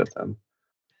expected of them.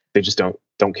 They just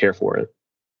don't care for it.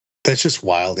 That's just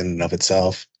wild in and of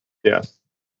itself. Yeah.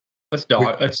 Let's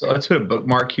put a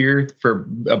bookmark here for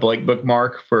a Blake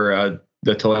bookmark for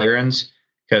the Talarans,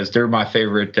 because they're my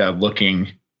favorite looking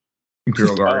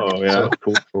Imperial Guard. Oh yeah,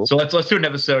 cool. So let's do an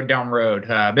episode down the road.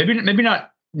 Maybe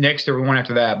not next or one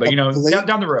after that, but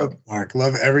down the road. Mark,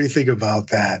 love everything about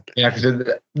that. Yeah,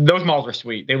 because those models are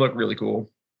sweet. They look really cool.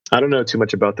 I don't know too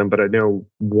much about them, but I know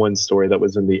one story that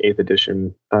was in the 8th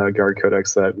edition Guard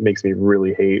Codex that makes me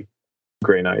really hate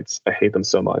Grey Knights. I hate them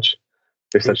so much.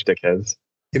 They're such dickheads.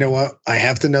 You know what? I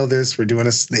have to know this. We're doing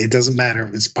it doesn't matter.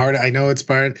 It's part. I know it's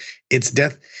part. It's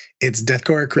Death. It's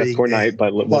Deathcore Krieg. Deathcore Knight,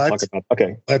 but we'll talk about.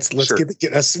 Okay. Let's sure.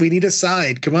 get us. We need a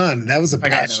side. Come on, that was a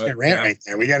passionate rant right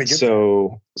there. We got to get.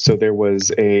 So there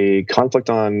was a conflict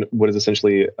on what is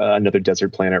essentially another desert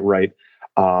planet, right?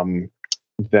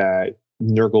 That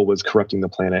Nurgle was corrupting the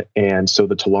planet, and so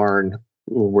the Talarn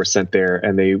were sent there,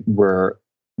 and they were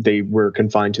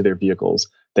confined to their vehicles.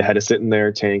 They had to sit in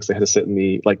their tanks. They had to sit in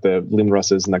the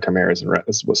Limrusses and the Chimeras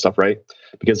and stuff, right?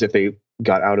 Because if they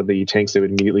got out of the tanks, they would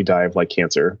immediately die of like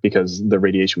cancer because the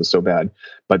radiation was so bad.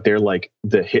 But they're like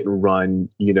the hit and run,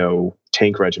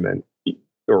 tank regiment,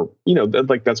 or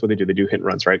like that's what they do. They do hit and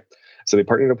runs, right? So they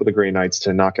partnered up with the Grey Knights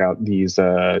to knock out this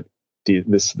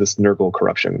Nurgle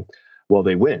corruption. Well,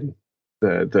 they win.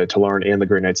 The Talarn and the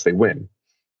Grey Knights, they win,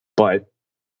 but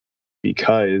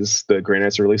because the Grey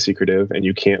Knights are really secretive and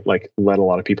you can't like let a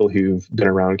lot of people who've been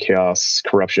around chaos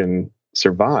corruption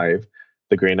survive,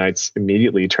 the Grey Knights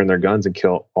immediately turn their guns and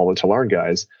kill all the Talarn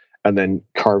guys, and then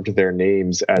carved their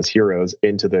names as heroes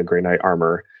into the Grey Knight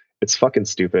armor. It's fucking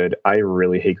stupid. I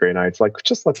really hate Grey Knights. Like,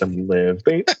 just let them live.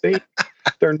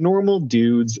 They're normal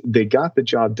dudes. They got the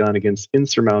job done against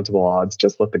insurmountable odds.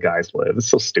 Just let the guys live. It's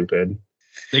so stupid.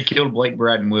 They killed Blake,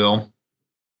 Brad, and Will.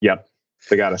 Yep,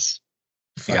 they got us.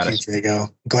 There you go.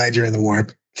 Glad you're in the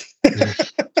warp.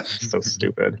 So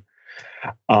stupid.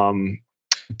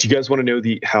 Do you guys want to know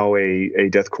how a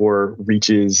Death Corps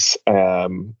reaches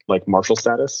like marshal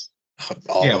status?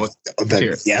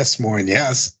 Yes, more and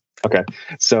yes. Okay,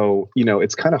 so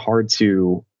it's kind of hard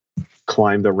to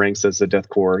climb the ranks as a Death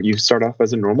Corps. You start off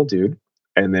as a normal dude,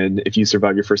 and then if you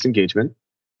survive your first engagement,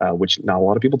 which not a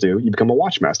lot of people do, you become a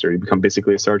watchmaster. You become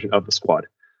basically a sergeant of the squad.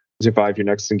 Survive your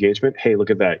next engagement. Hey,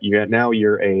 look at that!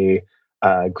 You're a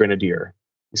grenadier.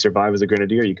 You survive as a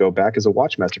grenadier. You go back as a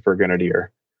watchmaster for a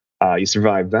grenadier. You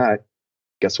survive that.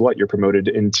 Guess what? You're promoted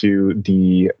into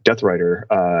the Death Rider.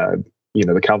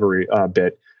 The cavalry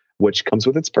bit, which comes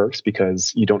with its perks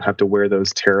because you don't have to wear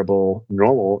those terrible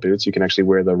normal boots. You can actually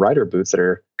wear the rider boots that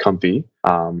are comfy.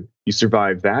 You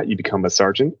survive that. You become a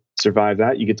sergeant. Survive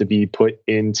that. You get to be put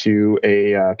into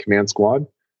a command squad.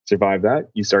 Survive that,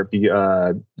 you start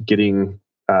getting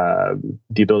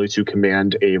the ability to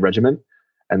command a regiment,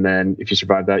 and then if you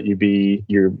survive that, you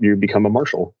become a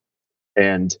marshal.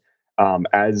 And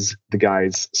as the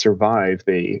guys survive,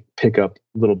 they pick up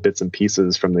little bits and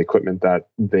pieces from the equipment that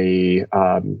they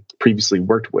previously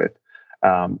worked with.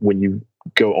 When you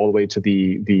go all the way to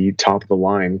the top of the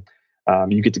line,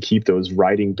 you get to keep those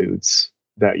riding boots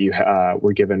that you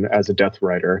were given as a Death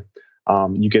Rider.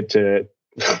 You get to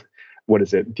what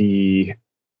is it? The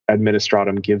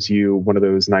Administratum gives you one of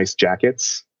those nice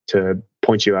jackets to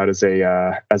point you out as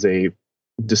a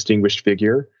distinguished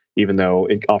figure, even though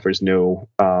it offers no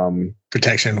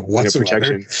protection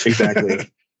whatsoever.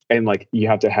 Exactly. And like you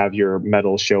have to have your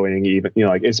medal showing, even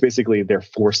like it's basically they're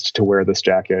forced to wear this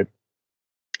jacket.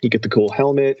 You get the cool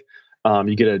helmet.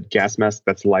 You get a gas mask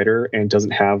that's lighter and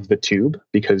doesn't have the tube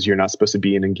because you're not supposed to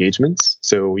be in engagements.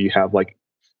 So you have like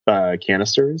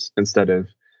canisters instead of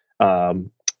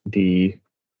the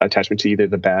attachment to either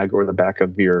the bag or the back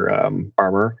of your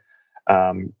armor.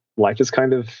 Life is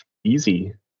kind of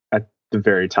easy at the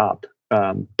very top.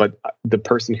 But the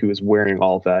person who is wearing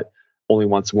all of that only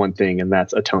wants one thing, and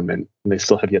that's atonement. And they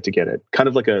still have yet to get it. Kind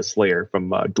of like a Slayer from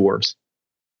Dwarves.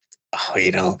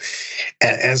 Oh,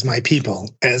 as my people,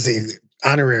 as a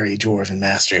honorary dwarven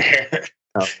master here,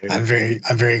 I'm very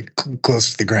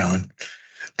close to the ground.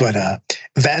 But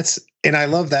and I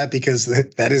love that because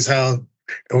that is how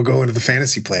we'll go into the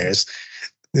fantasy players.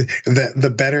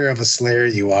 The better of a Slayer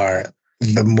you are,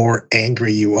 the more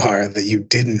angry you are that you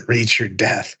didn't reach your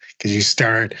death, because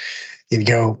you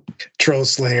go Troll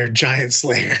Slayer, Giant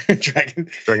Slayer, Dragon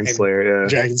Slayer, yeah.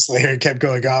 Dragon Slayer kept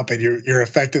going up, and you're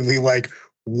effectively like,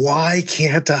 why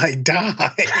can't I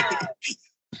die?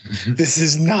 This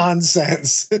is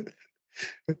nonsense.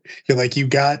 You're like, you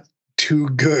got too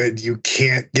good. You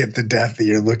can't get the death that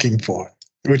you're looking for,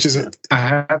 which is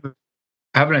I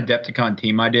have an Adepticon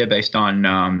team idea based on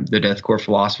the Death Corps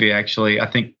philosophy. Actually, I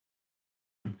think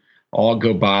all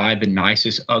go buy the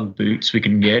nicest UGG boots we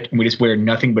can get, and we just wear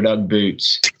nothing but UGG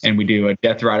boots, and we do a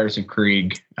Death Riders of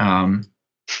Krieg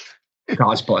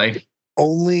cosplay.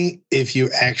 Only if you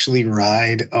actually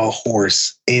ride a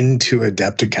horse into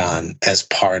Adepticon as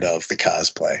part of the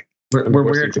cosplay. We're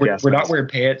not wearing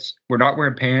pants. We're not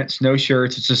wearing pants. No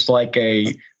shirts. It's just like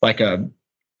a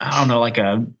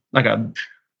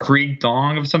Krieg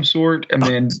thong of some sort, and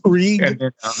then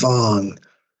Krieg thong.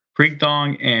 Krieg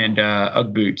thong and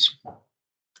UGG boots.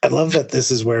 I love that this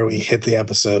is where we hit the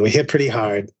episode. We hit pretty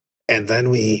hard, and then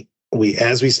we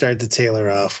as we start to tailor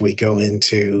off, we go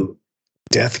into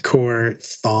deathcore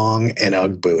thong and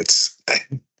UGG boots.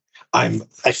 I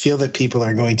feel that people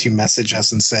are going to message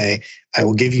us and say, "I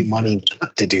will give you money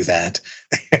not to do that."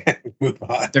 Move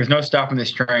on. There's no stopping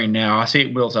this train now. I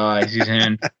see Will's eyes. He's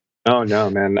in. Oh no,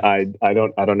 man! I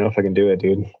don't know if I can do it,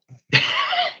 dude.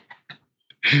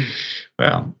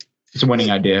 Well, it's a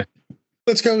winning idea.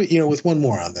 Let's go, with one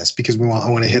more on this because I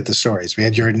want to hit the stories. We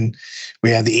had Jordan, we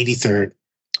had the 83rd.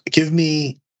 Give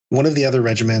me one of the other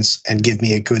regiments and give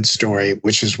me a good story,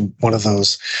 which is one of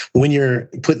those when you're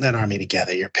putting that army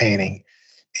together, you're painting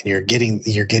and you're getting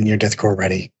your death corps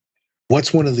ready.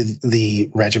 What's one of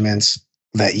the regiments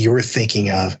that you're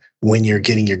thinking of when you're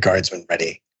getting your guardsmen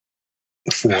ready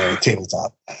for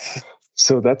tabletop?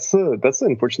 So that's the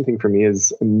unfortunate thing for me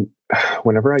is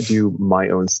whenever I do my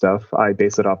own stuff, I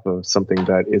base it off of something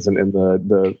that isn't in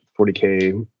the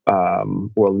 40K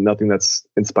world, nothing that's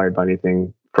inspired by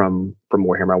anything from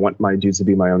Warhammer. I want my dudes to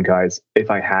be my own guys. If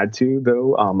I had to,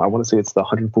 though, I want to say it's the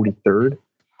 143rd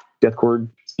Death Corps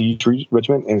Siege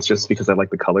Regiment, and it's just because I like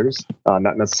the colors,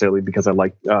 not necessarily because I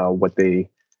like what they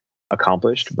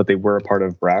accomplished, but they were a part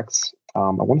of Brax. I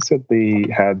want to say that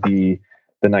they had the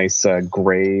nice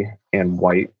gray and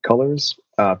white colors.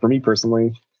 For me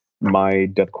personally, my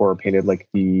Death Corps painted like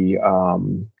the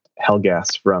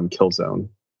Helghast from Killzone.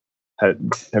 Have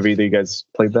either of you guys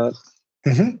played that?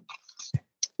 Mm-hmm.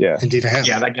 Yeah. Indeed, I have.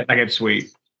 Yeah, that game's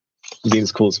sweet. The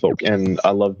game's cool as folk, and I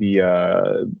love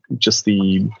the just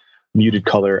the muted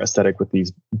color aesthetic with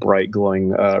these bright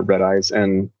glowing red eyes,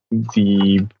 and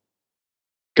the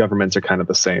governments are kind of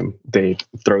the same. They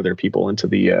throw their people into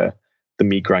the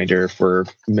meat grinder for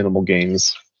minimal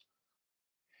gains.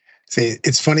 See,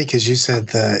 it's funny because you said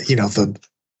the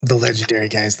legendary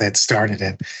guys that started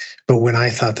it, but when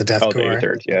I thought the Death Corps,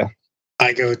 third, yeah,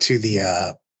 I go to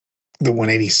the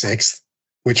 186th,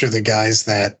 which are the guys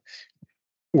that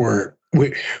were,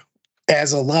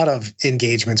 as a lot of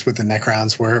engagements with the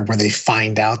Necrons were, where they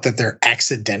find out that they're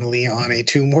accidentally on a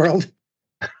tomb world.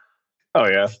 Oh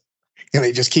yeah, and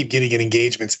they just keep getting in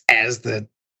engagements as the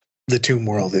tomb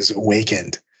world is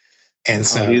awakened. And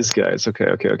so these guys,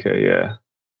 okay, yeah.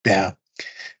 Yeah.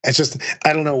 It's just,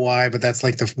 I don't know why, but that's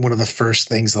like one of the first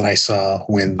things that I saw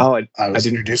when I was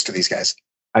introduced to these guys.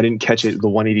 I didn't catch it. The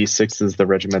 186 is the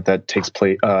regiment that takes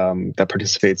place, that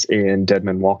participates in Dead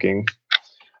Men Walking.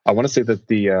 I want to say that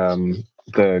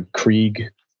the Krieg,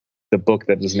 the book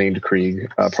that is named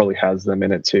Krieg, probably has them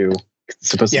in it too. It's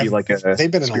supposed to be like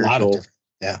they've been in a lot of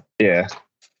different, yeah.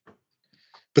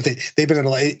 But they've been in a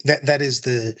lot. That is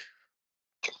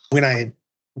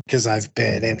because I've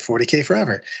been in 40K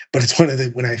forever. But it's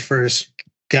when I first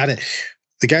got it,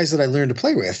 the guys that I learned to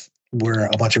play with were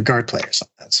a bunch of guard players.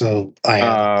 So I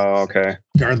had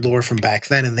guard lore from back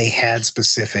then, and they had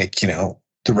specific, the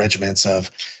regiments of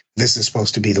this is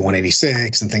supposed to be the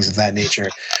 186 and things of that nature.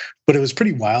 But it was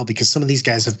pretty wild because some of these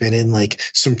guys have been in like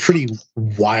some pretty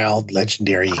wild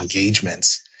legendary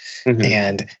engagements. Mm-hmm.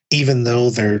 And even though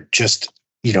they're just,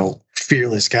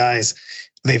 fearless guys,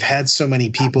 they've had so many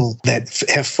people that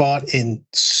have fought in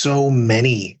so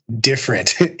many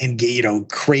different,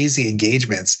 crazy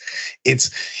engagements.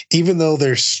 It's, even though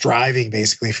they're striving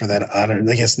basically for that honor,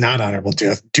 I guess not honorable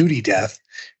death, duty death,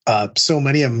 so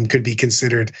many of them could be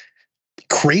considered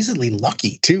crazily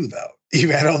lucky too, though.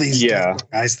 You've had all these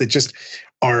guys that just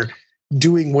are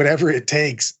doing whatever it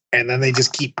takes, and then they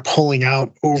just keep pulling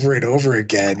out over and over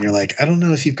again. You're like, I don't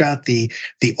know if you've got the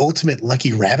ultimate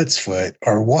lucky rabbit's foot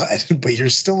or what, but you're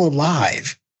still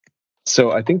alive.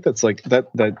 So I think that's like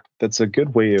that's a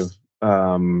good way of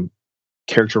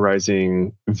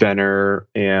characterizing Venner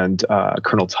and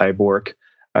Colonel Tyborg.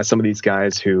 Some of these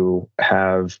guys who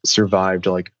have survived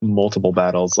like multiple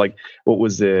battles. Like, what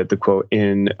was the quote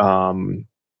in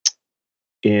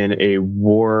a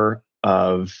war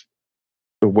of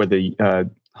where the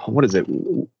what is it,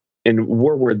 in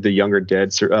war where the younger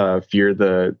dead fear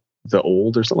the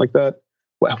old or something like that?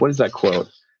 What is that quote?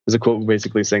 There's a quote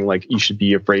basically saying like you should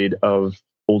be afraid of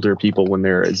older people when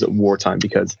there is wartime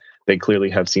because they clearly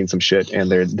have seen some shit and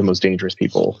they're the most dangerous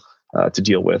people to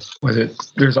deal with. Was it?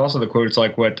 There's also the quote. It's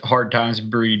like, "What hard times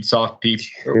breed soft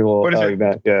people." What is it?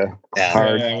 That, yeah.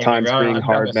 Hard times breed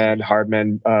hard men. Hard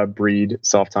men breed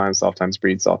soft times. Soft times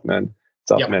breed soft men.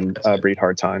 Soft men breed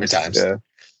hard times. Yeah.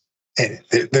 And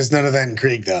there's none of that in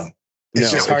Krieg, though.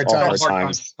 It's just hard times.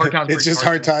 Hard times. It's just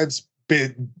hard times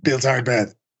builds hard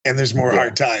men, and there's more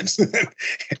hard times.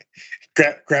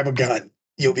 grab a gun.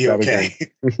 You'll be okay.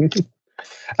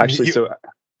 Actually, so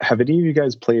have any of you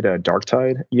guys played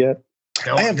Darktide yet?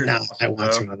 No, I have not. I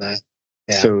want to on that.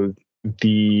 Yeah. So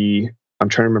I'm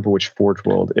trying to remember which Forge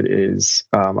World it is.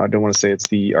 I don't want to say it's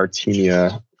the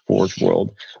Artemia Forge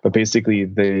World, but basically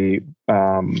the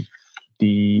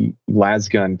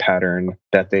lasgun pattern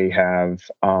that they have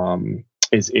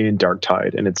is in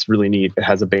Darktide, and it's really neat. It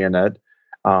has a bayonet,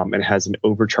 and it has an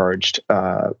overcharged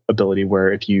ability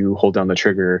where if you hold down the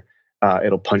trigger,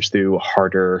 it'll punch through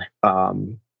harder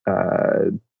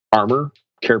armor,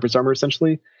 carapace armor,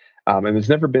 essentially. And it's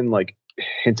never been like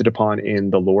hinted upon in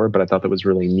the lore, but I thought that was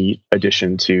really neat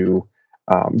addition to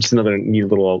just another neat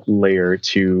little layer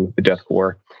to the Death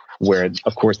Corps, where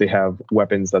of course they have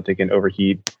weapons that they can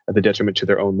overheat at the detriment to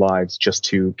their own lives just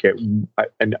to get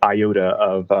an iota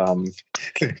of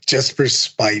just for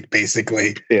spite,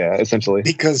 basically. Yeah, essentially.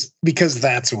 Because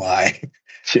that's why.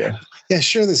 Yeah. Yeah,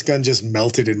 sure, this gun just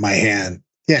melted in my hand.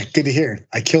 Yeah, good to hear.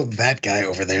 I killed that guy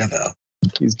over there, though.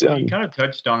 He's done. You kind of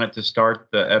touched on it to start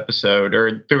the episode,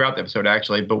 or throughout the episode,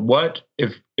 actually. But what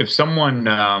if someone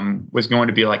was going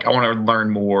to be like, I want to learn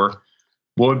more,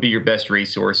 what would be your best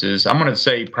resources? I'm going to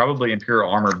say probably Imperial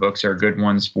Armor books are good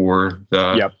ones for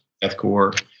the Death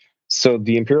Corps. So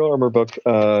the Imperial Armor book,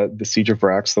 the Siege of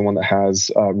Vrax, the one that has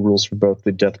rules for both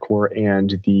the Death Corps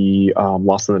and the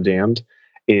Lost and the Damned,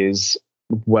 is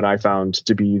what I found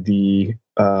to be the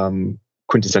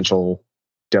quintessential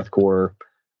Death Corps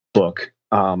book.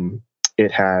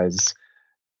 It has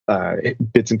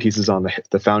bits and pieces on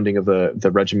the founding of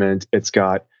the regiment. It's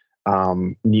got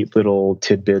neat little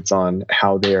tidbits on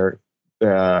how they're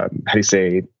how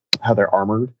they're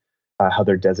armored, how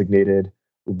they're designated,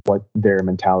 what their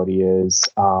mentality is.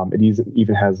 It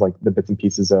even has like the bits and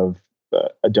pieces of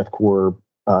a Death Corps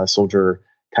soldier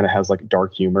kind of has like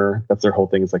dark humor. That's their whole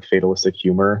thing, is like fatalistic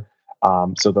humor.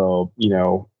 So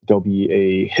there'll be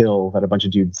a hill that a bunch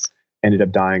of dudes ended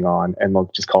up dying on, and they'll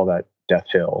just call that Death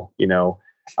Hill,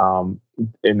 and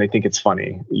they think it's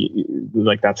funny.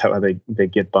 Like that's how they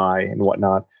get by and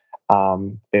whatnot.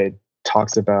 It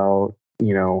talks about,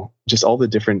 just all the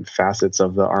different facets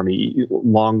of the army,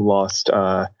 long lost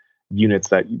units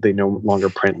that they no longer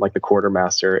print, like the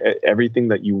quartermaster. Everything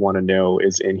that you want to know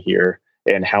is in here,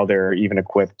 and how they're even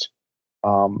equipped.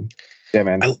 Yeah,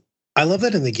 man. I love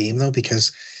that in the game, though,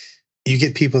 because you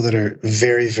get people that are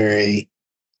very, very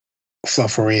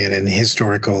fluff oriented and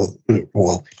historical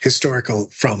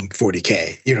from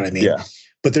 40K. You know what I mean? Yeah.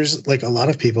 But there's like a lot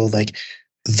of people, like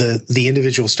the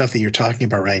individual stuff that you're talking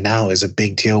about right now is a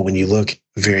big deal when you look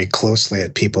very closely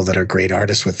at people that are great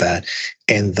artists with that,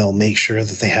 and they'll make sure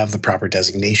that they have the proper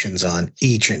designations on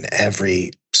each and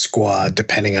every squad,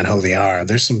 depending on who they are.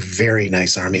 There's some very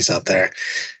nice armies out there.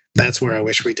 That's where I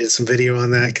wish we did some video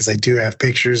on that, because I do have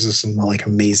pictures of some like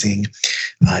amazing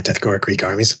Death Corps Krieg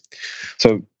armies.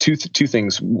 So two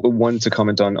things. One, to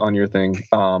comment on your thing.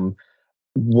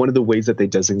 One of the ways that they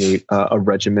designate a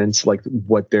regiment, like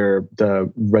what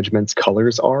the regiment's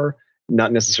colors are,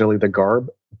 not necessarily the garb,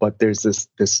 but there's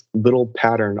this little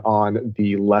pattern on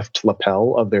the left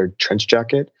lapel of their trench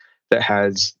jacket that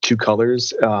has two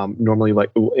colors. Normally,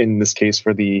 like in this case,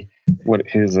 for what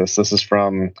is this? This is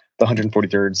from the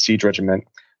 143rd Siege Regiment.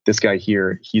 This guy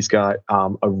here, he's got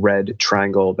a red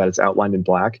triangle that is outlined in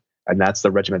black, and that's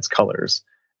the regiment's colors.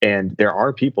 And there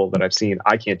are people that I've seen,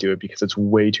 I can't do it because it's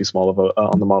way too small of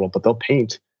on the model, but they'll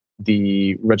paint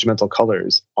the regimental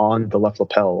colors on the left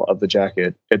lapel of the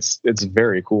jacket. It's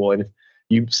very cool. And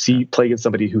if you play against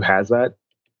somebody who has that,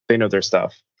 they know their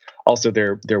stuff. Also,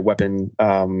 their weapon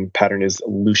pattern is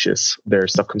Lucius. Their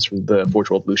stuff comes from the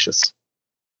Forge World Lucius.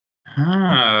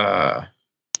 Ah,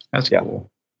 that's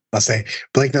cool. I'll say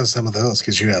Blake knows some of those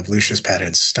because you have Lucius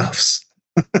pattern stuffs.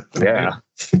 Yeah.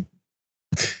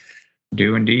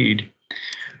 Do indeed.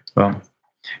 Well,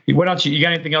 what else? You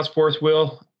got anything else for us,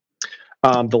 Will?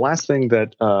 The last thing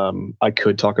that I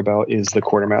could talk about is the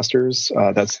quartermasters.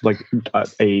 That's like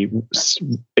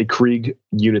a Krieg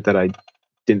unit that I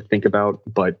didn't think about,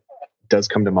 but does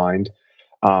come to mind.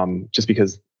 Just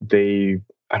because I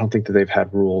don't think that they've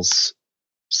had rules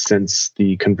since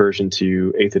the conversion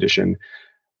to 8th edition.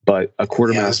 But a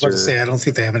quartermaster. Yeah, I was about to say I don't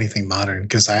think they have anything modern,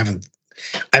 because I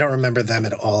don't remember them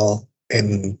at all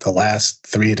in the last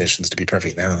 3 editions, to be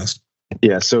perfectly honest.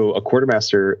 Yeah, so a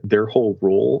quartermaster, their whole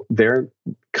role, they're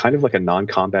kind of like a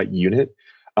non-combat unit,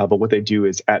 but what they do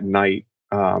is at night,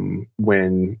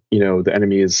 when the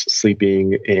enemy is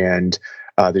sleeping and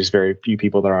there's very few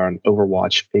people that are on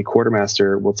overwatch, a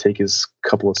quartermaster will take his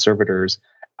couple of servitors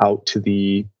out to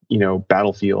the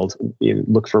battlefield and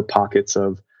look for pockets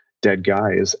of dead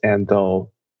guys, and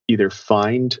they'll either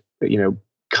find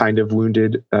kind of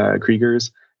wounded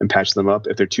Kriegers and patch them up.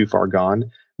 If they're too far gone,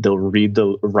 they'll read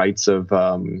the rites of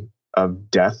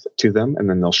death to them, and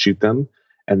then they'll shoot them.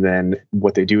 And then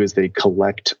what they do is they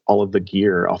collect all of the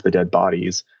gear off the dead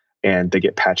bodies, and they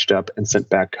get patched up and sent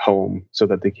back home so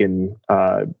that they can,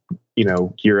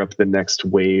 gear up the next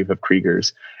wave of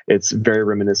Kriegers. It's very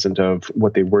reminiscent of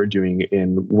what they were doing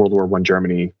in World War I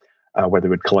Germany, where they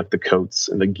would collect the coats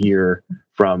and the gear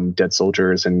from dead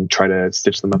soldiers and try to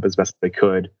stitch them up as best they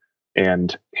could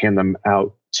and hand them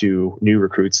out to new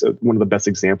recruits. One of the best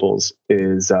examples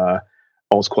is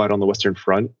All's Quiet on the Western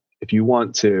Front. If you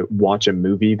want to watch a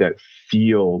movie that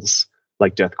feels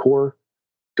like Deathcore,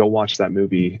 go watch that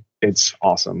movie. It's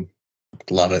awesome.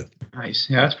 Love it. Nice.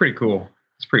 Yeah, that's pretty cool.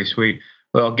 It's pretty sweet.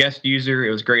 Well, guest user,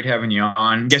 it was great having you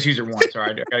on. Guest user one,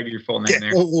 sorry, I gotta get your full name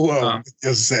there. Whoa,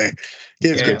 just say.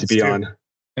 It's good to be on.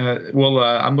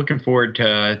 I'm looking forward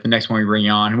to the next one we bring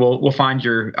you on. We'll find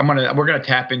we're gonna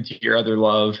tap into your other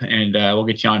love, and we'll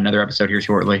get you on another episode here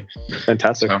shortly.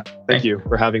 Fantastic. So, thank you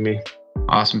for having me.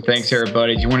 Awesome. Thanks,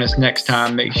 everybody. If you want us next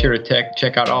time, make sure to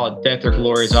check out all of Death or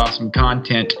Glory's awesome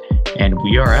content, and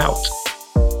we are out.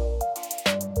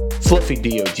 Fluffy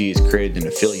DOG is created in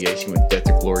affiliation with Death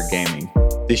or Glory Gaming.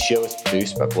 This show is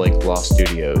produced by Blake Law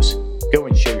Studios. Go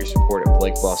and show your support at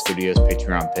Blake Law Studios'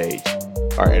 Patreon page.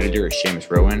 Our editor is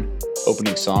Seamus Rowan.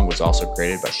 Opening song was also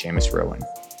created by Seamus Rowan.